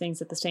of those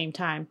things at the same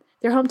time.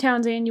 Their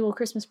hometown's annual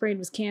Christmas parade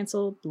was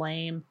canceled.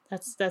 Lame.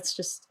 That's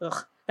just,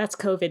 ugh. That's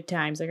COVID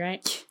times, all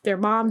right? Their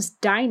mom's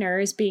diner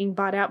is being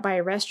bought out by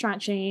a restaurant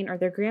chain, or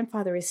their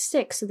grandfather is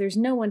sick, so there's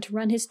no one to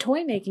run his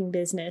toy-making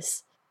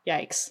business.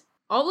 Yikes.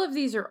 All of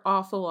these are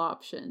awful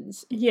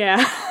options.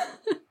 Yeah.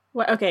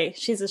 Well, okay,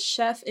 she's a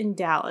chef in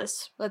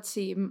Dallas. Let's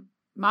see.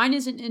 Mine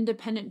is an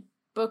independent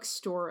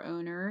bookstore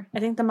owner. I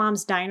think the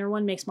mom's diner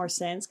one makes more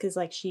sense, because,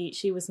 like,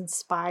 she was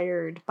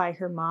inspired by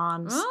her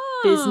mom's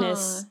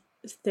business.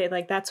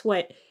 That's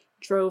what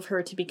drove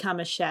her to become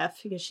a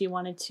chef, because she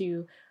wanted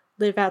to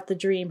live out the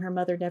dream her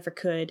mother never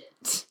could.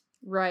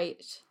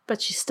 Right.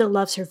 But she still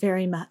loves her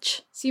very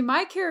much. See,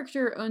 my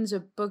character owns a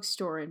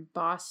bookstore in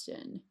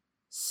Boston.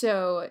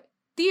 So,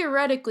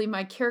 theoretically,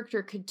 my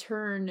character could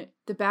turn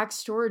the back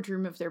storage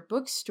room of their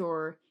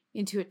bookstore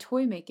into a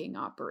toy-making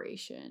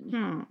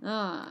operation.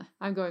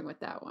 I'm going with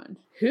that one.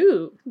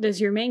 Who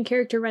does your main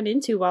character run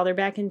into while they're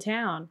back in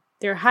town?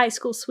 Their high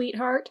school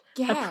sweetheart?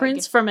 Gag. A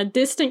prince from a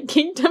distant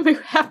kingdom who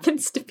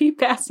happens to be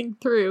passing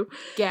through.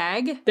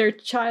 Gag. Their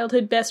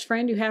childhood best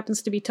friend who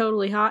happens to be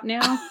totally hot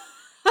now.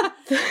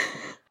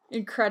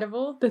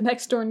 Incredible. The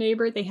next door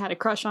neighbor they had a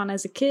crush on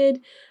as a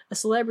kid. A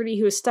celebrity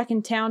who is stuck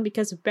in town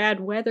because of bad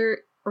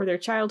weather. Or their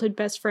childhood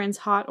best friend's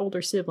hot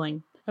older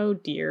sibling. Oh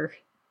dear.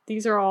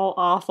 These are all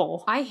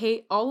awful. I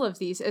hate all of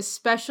these,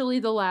 especially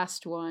the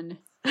last one.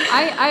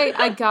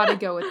 I gotta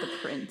go with the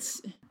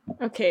prince.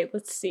 Okay,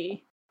 let's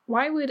see.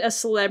 Why would a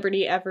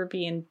celebrity ever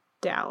be in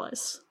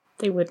Dallas?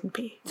 They wouldn't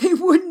be. They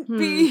wouldn't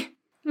be.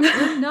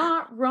 You're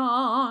not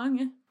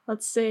wrong.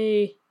 Let's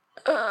say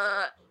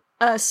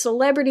a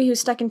celebrity who's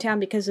stuck in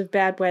town because of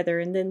bad weather,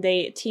 and then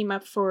they team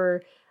up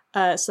for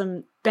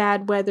some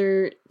bad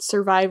weather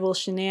survival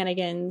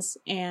shenanigans,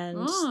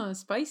 and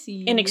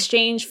spicy. In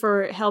exchange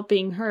for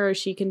helping her,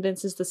 she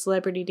convinces the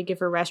celebrity to give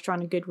her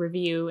restaurant a good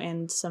review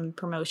and some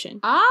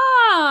promotion.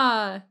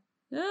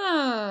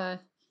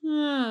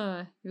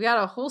 We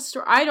got a whole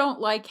story. I don't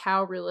like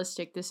how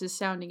realistic this is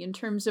sounding in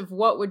terms of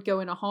what would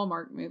go in a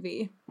Hallmark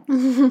movie.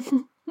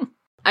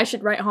 I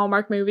should write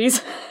Hallmark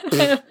movies.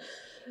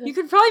 You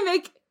could probably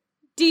make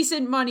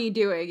decent money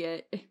doing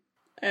it.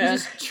 You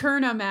just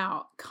churn them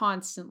out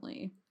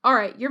constantly. All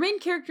right, your main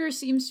character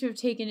seems to have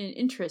taken an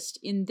interest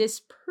in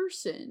this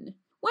person.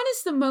 When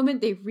is the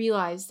moment they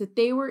realized that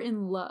they were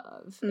in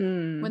love?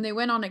 Mm. When they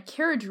went on a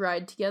carriage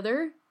ride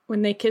together?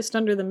 When they kissed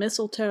under the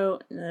mistletoe?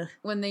 Ugh.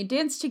 When they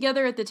danced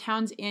together at the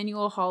town's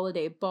annual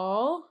holiday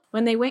ball?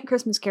 When they went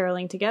Christmas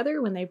caroling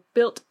together? When they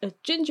built a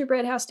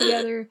gingerbread house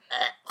together?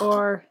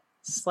 Or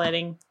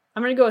sledding?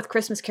 I'm gonna go with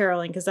Christmas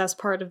caroling because that's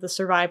part of the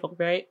survival,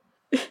 right?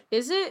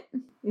 Is it?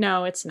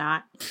 No, it's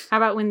not. How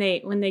about when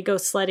they go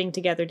sledding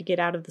together to get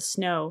out of the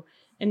snow?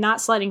 And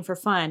not sledding for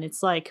fun.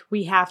 It's like,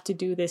 we have to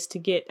do this to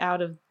get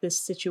out of this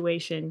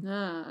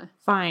situation.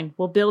 Fine,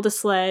 we'll build a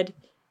sled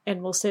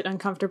and we'll sit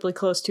uncomfortably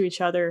close to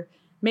each other.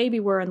 Maybe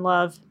we're in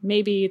love.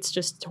 Maybe it's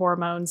just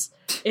hormones.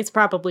 It's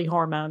probably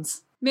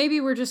hormones.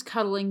 Maybe we're just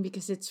cuddling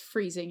because it's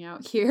freezing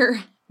out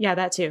here. Yeah,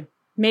 that too.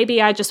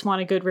 Maybe I just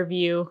want a good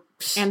review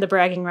and the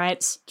bragging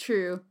rights.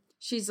 True.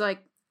 She's like,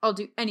 I'll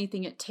do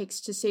anything it takes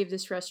to save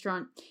this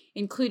restaurant,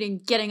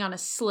 including getting on a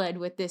sled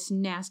with this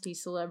nasty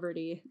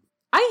celebrity.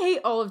 I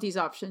hate all of these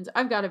options,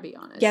 I've got to be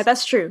honest. Yeah,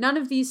 that's true. None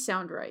of these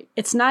sound right.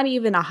 It's not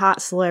even a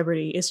hot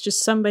celebrity. It's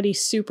just somebody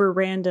super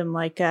random,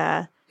 like,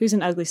 who's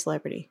an ugly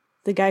celebrity?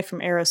 The guy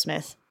from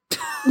Aerosmith.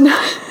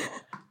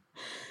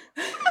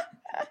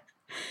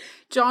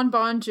 John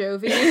Bon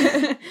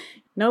Jovi.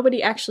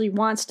 Nobody actually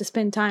wants to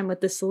spend time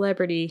with this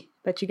celebrity,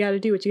 but you gotta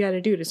do what you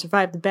gotta do to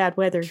survive the bad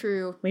weather.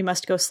 True. We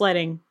must go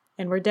sledding,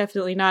 and we're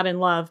definitely not in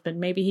love, but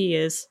maybe he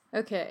is.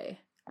 Okay,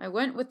 I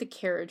went with the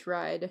carriage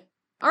ride.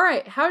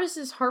 Alright, how does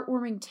this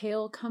heartwarming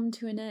tale come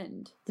to an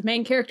end? The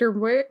main character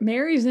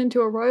marries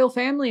into a royal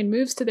family and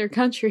moves to their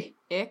country.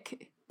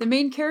 Ick. The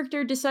main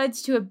character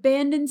decides to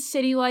abandon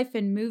city life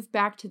and move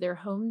back to their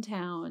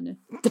hometown.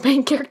 The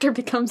main character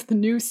becomes the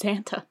new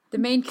Santa. The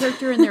main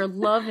character and their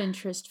love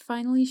interest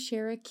finally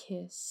share a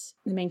kiss.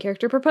 The main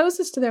character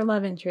proposes to their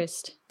love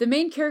interest. The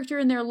main character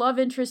and their love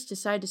interest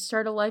decide to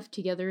start a life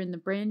together in the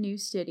brand new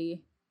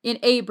city. In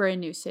a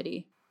brand new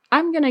city.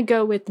 I'm gonna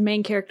go with the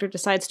main character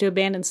decides to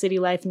abandon city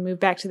life and move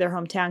back to their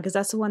hometown, because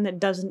that's the one that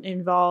doesn't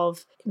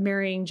involve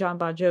marrying John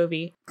Bon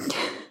Jovi.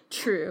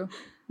 True.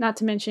 Not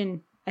to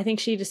mention, I think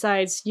she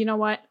decides, you know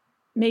what?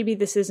 Maybe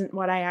this isn't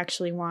what I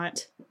actually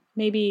want.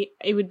 Maybe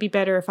it would be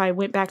better if I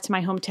went back to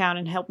my hometown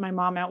and helped my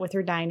mom out with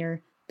her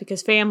diner,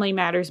 because family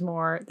matters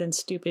more than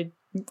stupid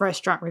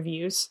restaurant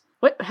reviews.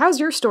 How's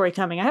your story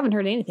coming? I haven't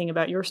heard anything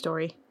about your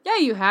story. Yeah,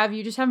 you have.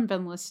 You just haven't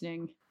been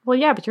listening. Well,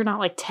 yeah, but you're not,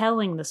 like,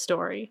 telling the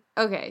story.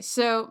 Okay,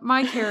 so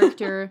my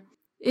character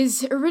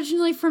is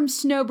originally from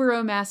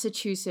Snowboro,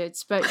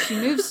 Massachusetts, but she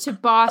moves to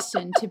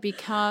Boston to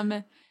become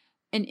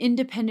an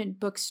independent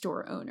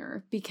bookstore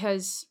owner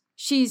because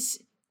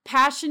she's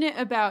passionate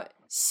about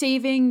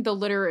saving the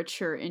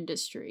literature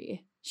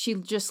industry. She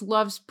just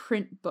loves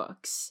print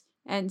books.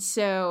 And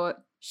so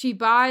she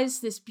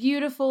buys this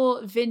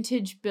beautiful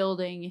vintage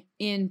building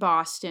in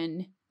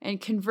Boston and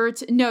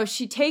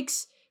she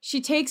takes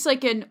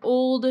like an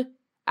old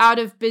out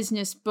of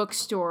business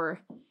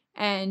bookstore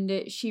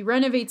and she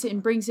renovates it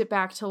and brings it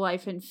back to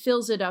life and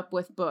fills it up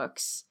with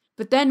books.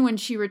 But then when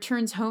she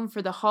returns home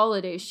for the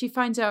holidays, she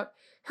finds out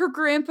her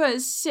grandpa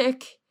is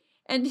sick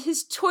and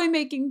his toy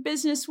making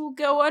business will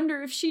go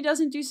under if she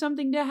doesn't do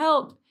something to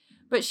help.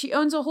 But she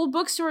owns a whole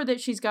bookstore that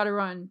she's got to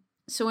run.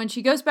 So when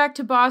she goes back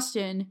to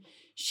Boston,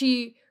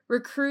 she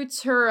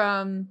recruits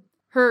her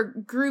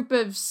group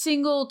of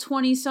single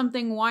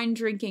 20-something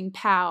wine-drinking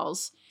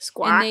pals.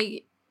 Squawk.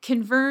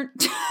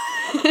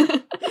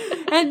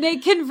 And they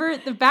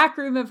convert the back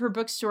room of her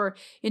bookstore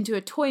into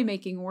a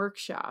toy-making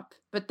workshop.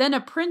 But then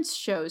a prince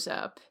shows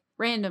up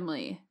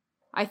randomly.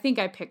 I think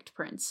I picked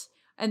Prince.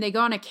 And they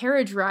go on a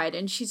carriage ride,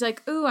 and she's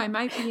like, ooh, I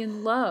might be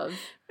in love.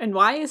 And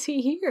why is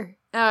he here?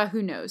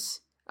 Who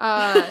knows?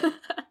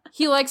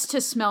 He likes to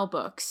smell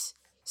books.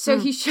 So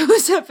he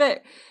shows up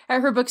at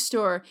her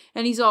bookstore,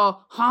 and he's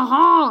all, ha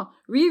ha,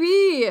 oui,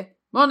 oui,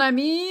 mon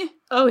ami.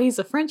 Oh, he's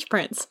a French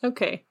prince.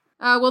 Okay.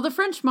 Well, the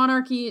French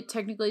monarchy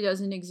technically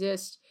doesn't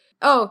exist.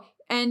 Oh,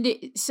 and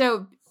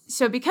so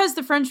because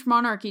the French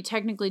monarchy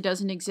technically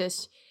doesn't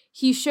exist,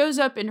 he shows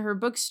up in her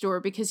bookstore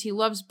because he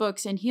loves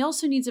books, and he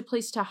also needs a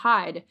place to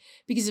hide,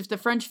 because if the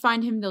French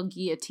find him, they'll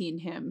guillotine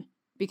him,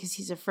 because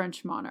he's a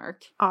French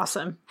monarch.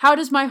 Awesome. How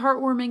does my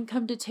heartwarming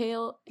How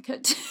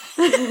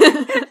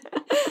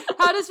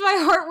does my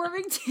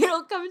heartwarming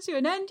tale come to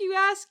an end, you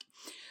ask?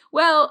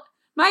 Well,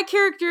 my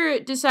character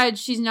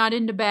decides she's not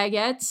into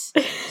baguettes,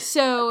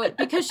 so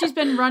because she's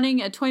been running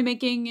a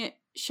toy-making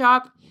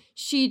shop,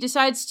 she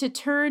decides to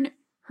turn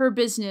her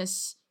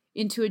business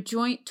into a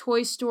joint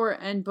toy store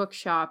and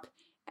bookshop,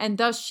 and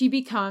thus she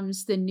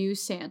becomes the new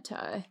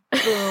Santa.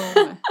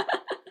 Boom.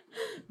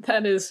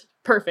 That is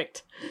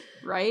perfect.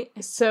 Right?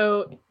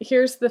 So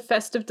here's the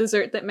festive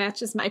dessert that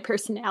matches my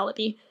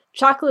personality.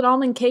 Chocolate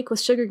almond cake with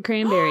sugared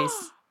cranberries.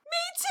 Me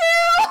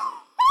too!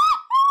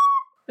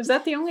 Is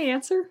that the only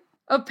answer?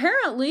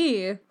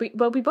 Apparently.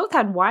 But we both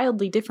had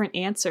wildly different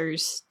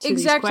answers to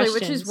these questions. Exactly,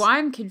 which is why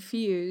I'm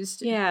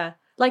confused. Yeah.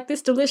 Like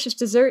this delicious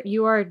dessert,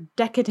 you are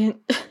decadent,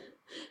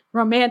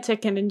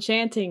 romantic, and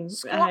enchanting.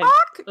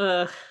 Squawk!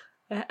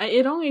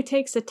 It only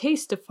takes a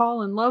taste to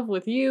fall in love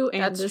with you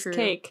and That's this true.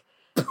 cake.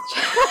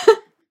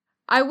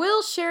 I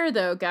will share,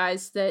 though,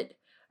 guys, that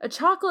A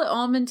chocolate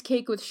almond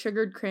cake with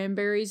sugared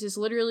cranberries is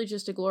literally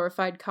just a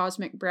glorified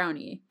cosmic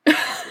brownie.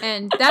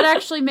 And that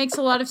actually makes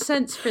a lot of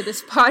sense for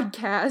this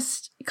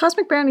podcast.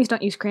 Cosmic brownies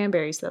don't use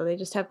cranberries, though. They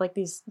just have, like,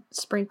 these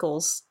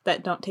sprinkles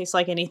that don't taste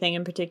like anything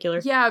in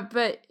particular. Yeah,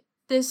 but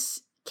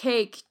this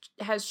cake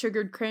has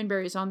sugared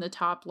cranberries on the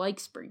top like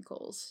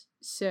sprinkles.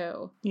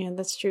 So... Yeah,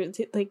 that's true.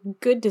 Like,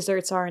 good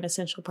desserts are an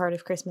essential part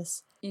of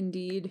Christmas.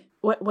 Indeed.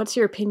 What's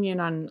your opinion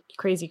on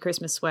crazy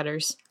Christmas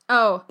sweaters?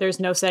 Oh.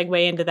 There's no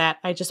segue into that.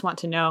 I just want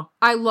to know.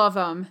 I love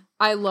them.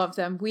 I love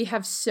them. We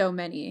have so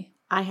many.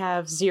 I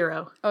have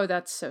 0. Oh,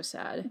 that's so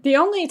sad. The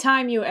only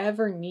time you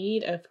ever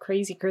need a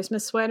crazy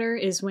Christmas sweater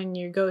is when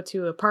you go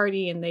to a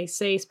party and they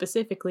say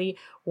specifically,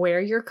 wear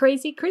your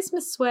crazy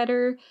Christmas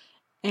sweater.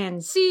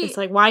 And it's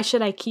like, why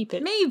should I keep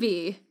it?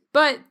 Maybe.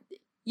 But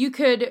you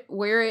could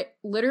wear it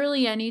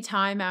literally any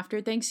time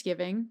after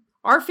Thanksgiving.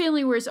 Our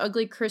family wears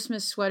ugly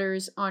Christmas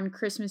sweaters on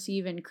Christmas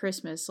Eve and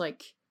Christmas,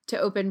 like to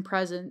open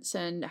presents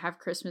and have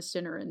Christmas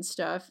dinner and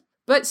stuff.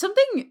 But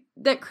something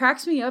that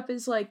cracks me up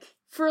is like,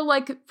 for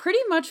like pretty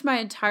much my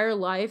entire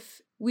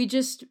life, we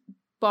just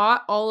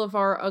bought all of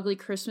our ugly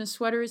Christmas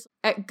sweaters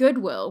at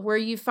Goodwill, where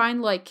you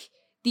find like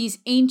these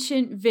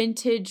ancient,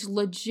 vintage,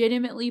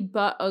 legitimately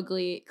butt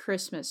ugly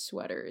Christmas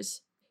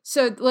sweaters.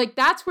 So like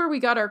that's where we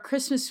got our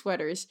Christmas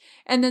sweaters.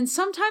 And then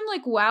sometime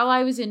like while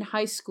I was in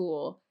high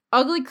school,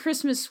 ugly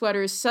Christmas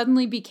sweaters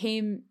suddenly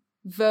became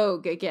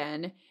vogue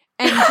again.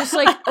 And just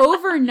like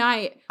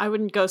overnight, I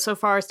wouldn't go so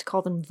far as to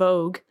call them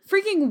vogue.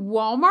 Freaking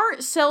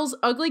Walmart sells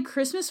ugly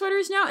Christmas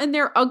sweaters now, and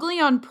they're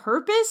ugly on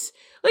purpose.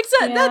 Like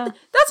that's not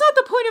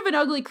the point of an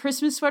ugly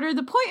Christmas sweater.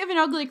 The point of an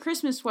ugly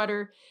Christmas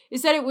sweater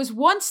is that it was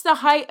once the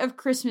height of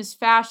Christmas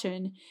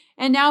fashion,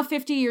 and now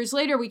 50 years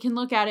later we can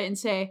look at it and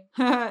say,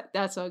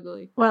 that's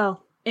ugly.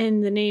 Well,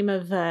 in the name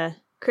of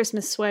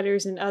Christmas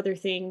sweaters and other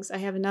things, I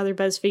have another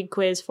BuzzFeed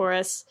quiz for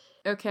us.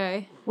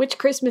 Okay. Which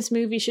Christmas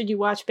movie should you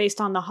watch based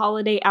on the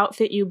holiday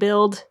outfit you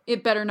build?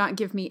 It better not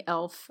give me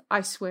Elf,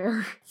 I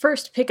swear.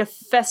 First, pick a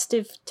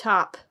festive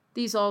top.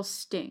 These all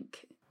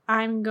stink.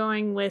 I'm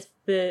going with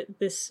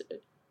this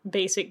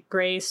basic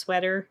gray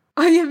sweater.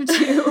 I am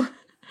too.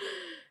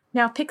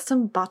 Now pick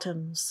some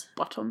bottoms.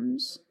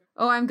 Bottoms?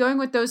 Oh, I'm going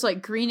with those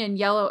like green and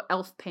yellow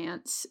elf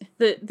pants.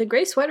 The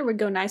gray sweater would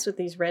go nice with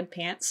these red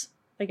pants.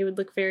 Like it would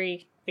look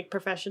very like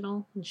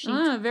professional and chic.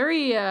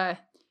 Very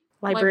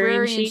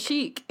librarian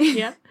chic.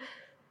 Yep.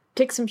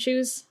 Pick some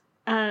shoes.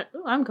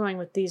 I'm going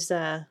with these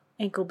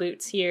ankle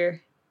boots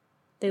here.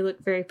 They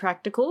look very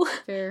practical.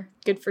 Fair.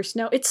 Good for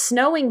snow. It's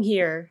snowing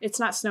here. It's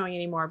not snowing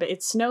anymore, but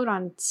it snowed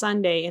on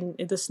Sunday, and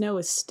the snow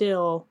is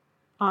still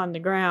on the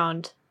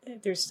ground.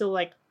 There's still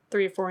like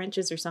 3 or 4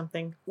 inches or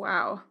something.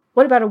 Wow.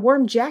 What about a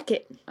warm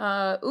jacket?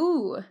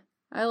 Ooh.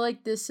 I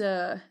like this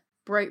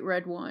bright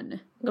red one.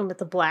 I'm going with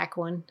the black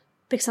one.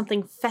 Pick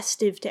something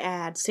festive to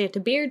add.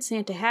 Santa beard,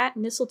 Santa hat,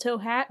 mistletoe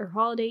hat, or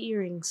holiday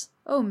earrings.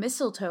 Oh,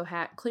 mistletoe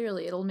hat.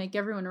 Clearly, it'll make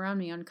everyone around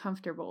me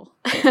uncomfortable.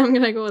 I'm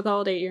gonna go with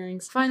holiday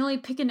earrings. Finally,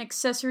 pick an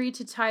accessory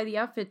to tie the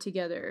outfit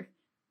together.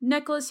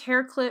 Necklace,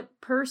 hair clip,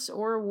 purse,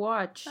 or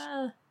watch.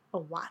 A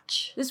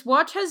watch. This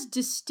watch has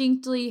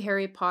distinctly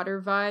Harry Potter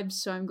vibes,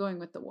 so I'm going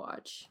with the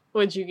watch.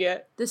 What'd you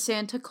get? The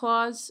Santa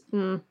Claus.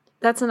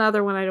 That's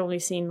another one I'd only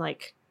seen,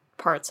 like,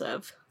 parts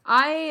of.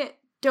 I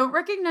don't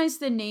recognize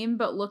the name,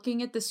 but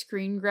looking at the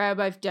screen grab,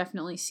 I've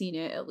definitely seen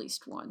it at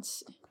least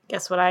once.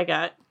 Guess what I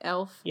got?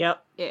 Elf?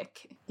 Yep.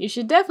 Ick. You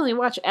should definitely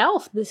watch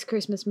Elf. This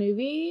Christmas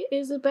movie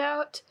is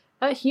about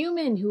a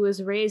human who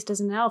was raised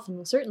as an elf and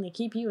will certainly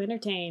keep you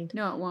entertained.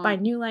 No, it won't. By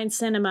New Line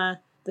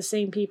Cinema, the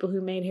same people who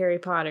made Harry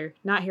Potter.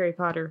 Not Harry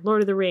Potter, Lord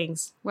of the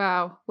Rings.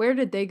 Wow, where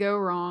did they go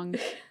wrong?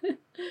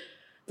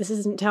 This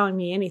isn't telling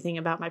me anything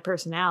about my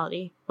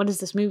personality. What does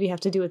this movie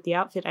have to do with the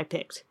outfit I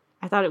picked?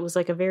 I thought it was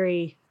like a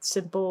very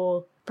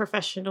simple,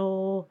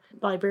 professional,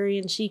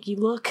 librarian chic-y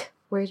look.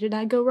 Where did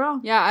I go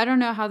wrong? Yeah, I don't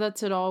know how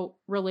that's at all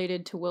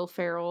related to Will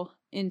Ferrell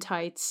in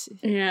tights.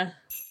 Yeah.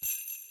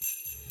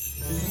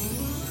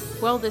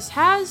 Well, this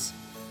has,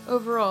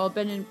 overall,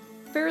 been a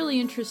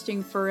fairly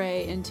interesting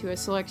foray into a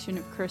selection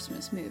of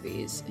Christmas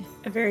movies.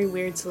 A very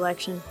weird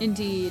selection.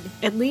 Indeed.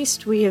 At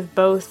least we have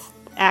both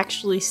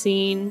actually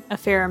seen a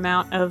fair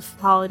amount of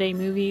holiday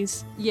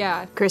movies.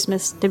 Yeah.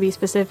 Christmas, to be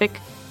specific.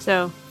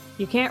 So,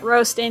 you can't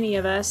roast any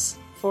of us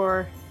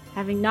for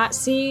having not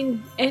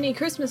seen any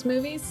Christmas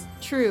movies.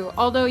 True,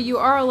 although you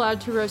are allowed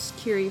to roast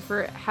Kiri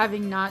for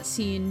having not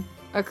seen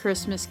A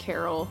Christmas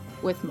Carol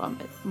with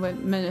Puppet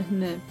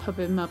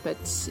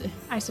Muppets.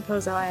 I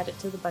suppose I'll add it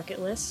to the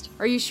bucket list.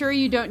 Are you sure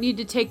you don't need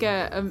to take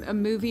a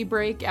movie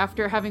break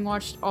after having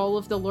watched all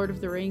of The Lord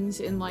of the Rings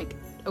in like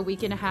a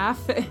week and a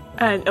half?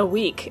 A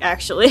week,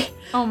 actually.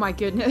 Oh my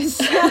goodness.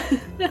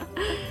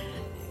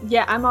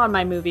 Yeah, I'm on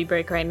my movie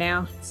break right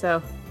now,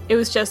 so it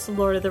was just The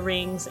Lord of the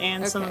Rings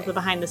and some of the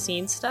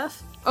behind-the-scenes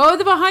stuff. Oh,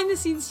 the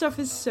behind-the-scenes stuff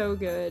is so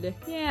good.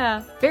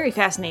 Yeah, very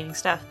fascinating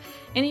stuff.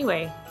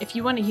 Anyway, if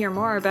you want to hear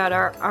more about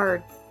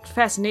our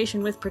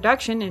fascination with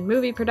production and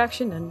movie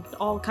production and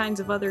all kinds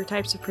of other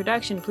types of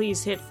production,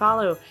 please hit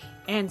follow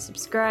and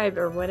subscribe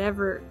or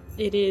whatever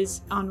it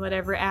is on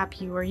whatever app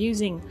you are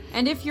using.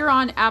 And if you're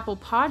on Apple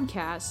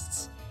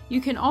Podcasts, you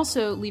can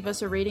also leave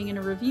us a rating and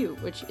a review,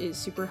 which is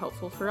super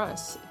helpful for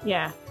us.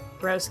 Yeah,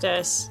 roast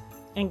us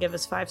and give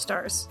us 5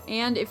 stars.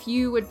 And if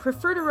you would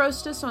prefer to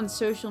roast us on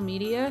social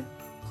media,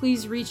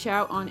 please reach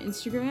out on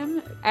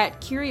Instagram at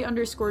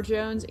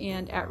Kiri_Jones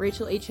and at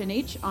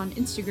RachelHNH on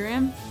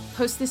Instagram.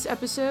 Post this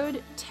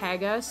episode,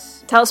 tag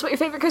us. Tell us what your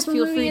favorite Christmas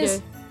Feel movie free is.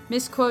 to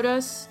misquote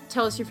us.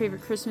 Tell us your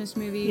favorite Christmas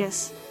movie.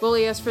 Yes.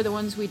 Bully us for the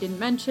ones we didn't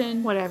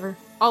mention. Whatever.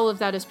 All of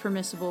that is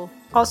permissible.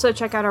 Also,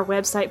 check out our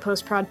website,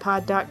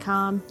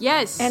 postprodpod.com.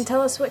 Yes. And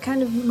tell us what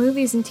kind of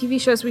movies and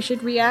TV shows we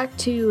should react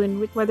to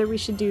and whether we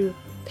should do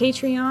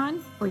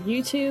Patreon or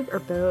YouTube or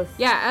both.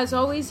 Yeah, as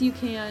always, you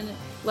can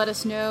let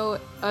us know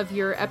of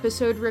your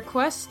episode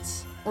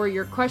requests or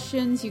your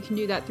questions. You can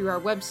do that through our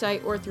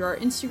website or through our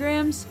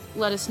Instagrams.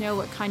 Let us know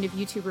what kind of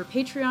YouTube or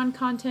Patreon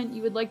content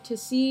you would like to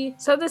see.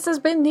 So this has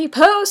been the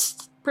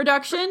Post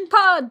Production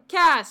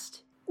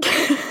Podcast.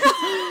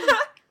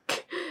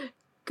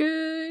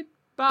 Goodbye.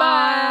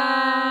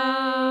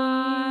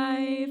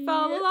 Fa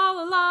la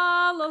la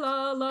la la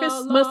la la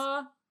Christmas.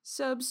 la.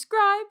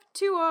 Subscribe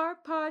to our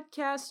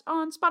podcast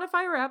on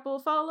Spotify or Apple.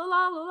 Fa la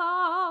la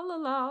la la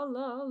la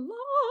la la.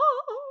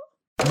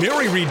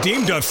 Mary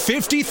redeemed a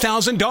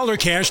 $50,000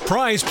 cash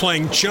prize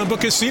playing Chumba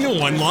Casino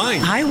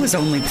online. I was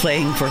only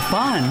playing for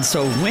fun,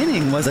 so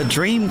winning was a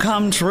dream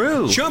come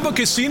true. Chumba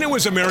Casino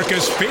is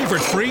America's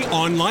favorite free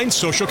online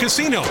social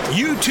casino.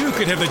 You too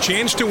could have the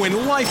chance to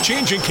win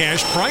life-changing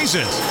cash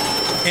prizes.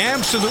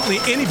 Absolutely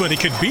anybody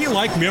could be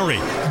like Mary.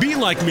 Be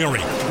like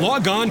Mary.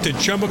 Log on to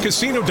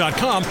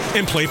ChumbaCasino.com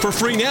and play for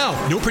free now.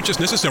 No purchase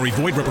necessary.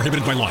 Void where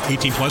prohibited by law.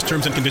 18 plus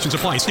terms and conditions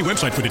apply. See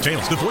website for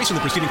details. The voice in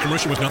the preceding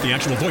commercial was not the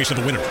actual voice of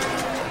the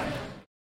winner.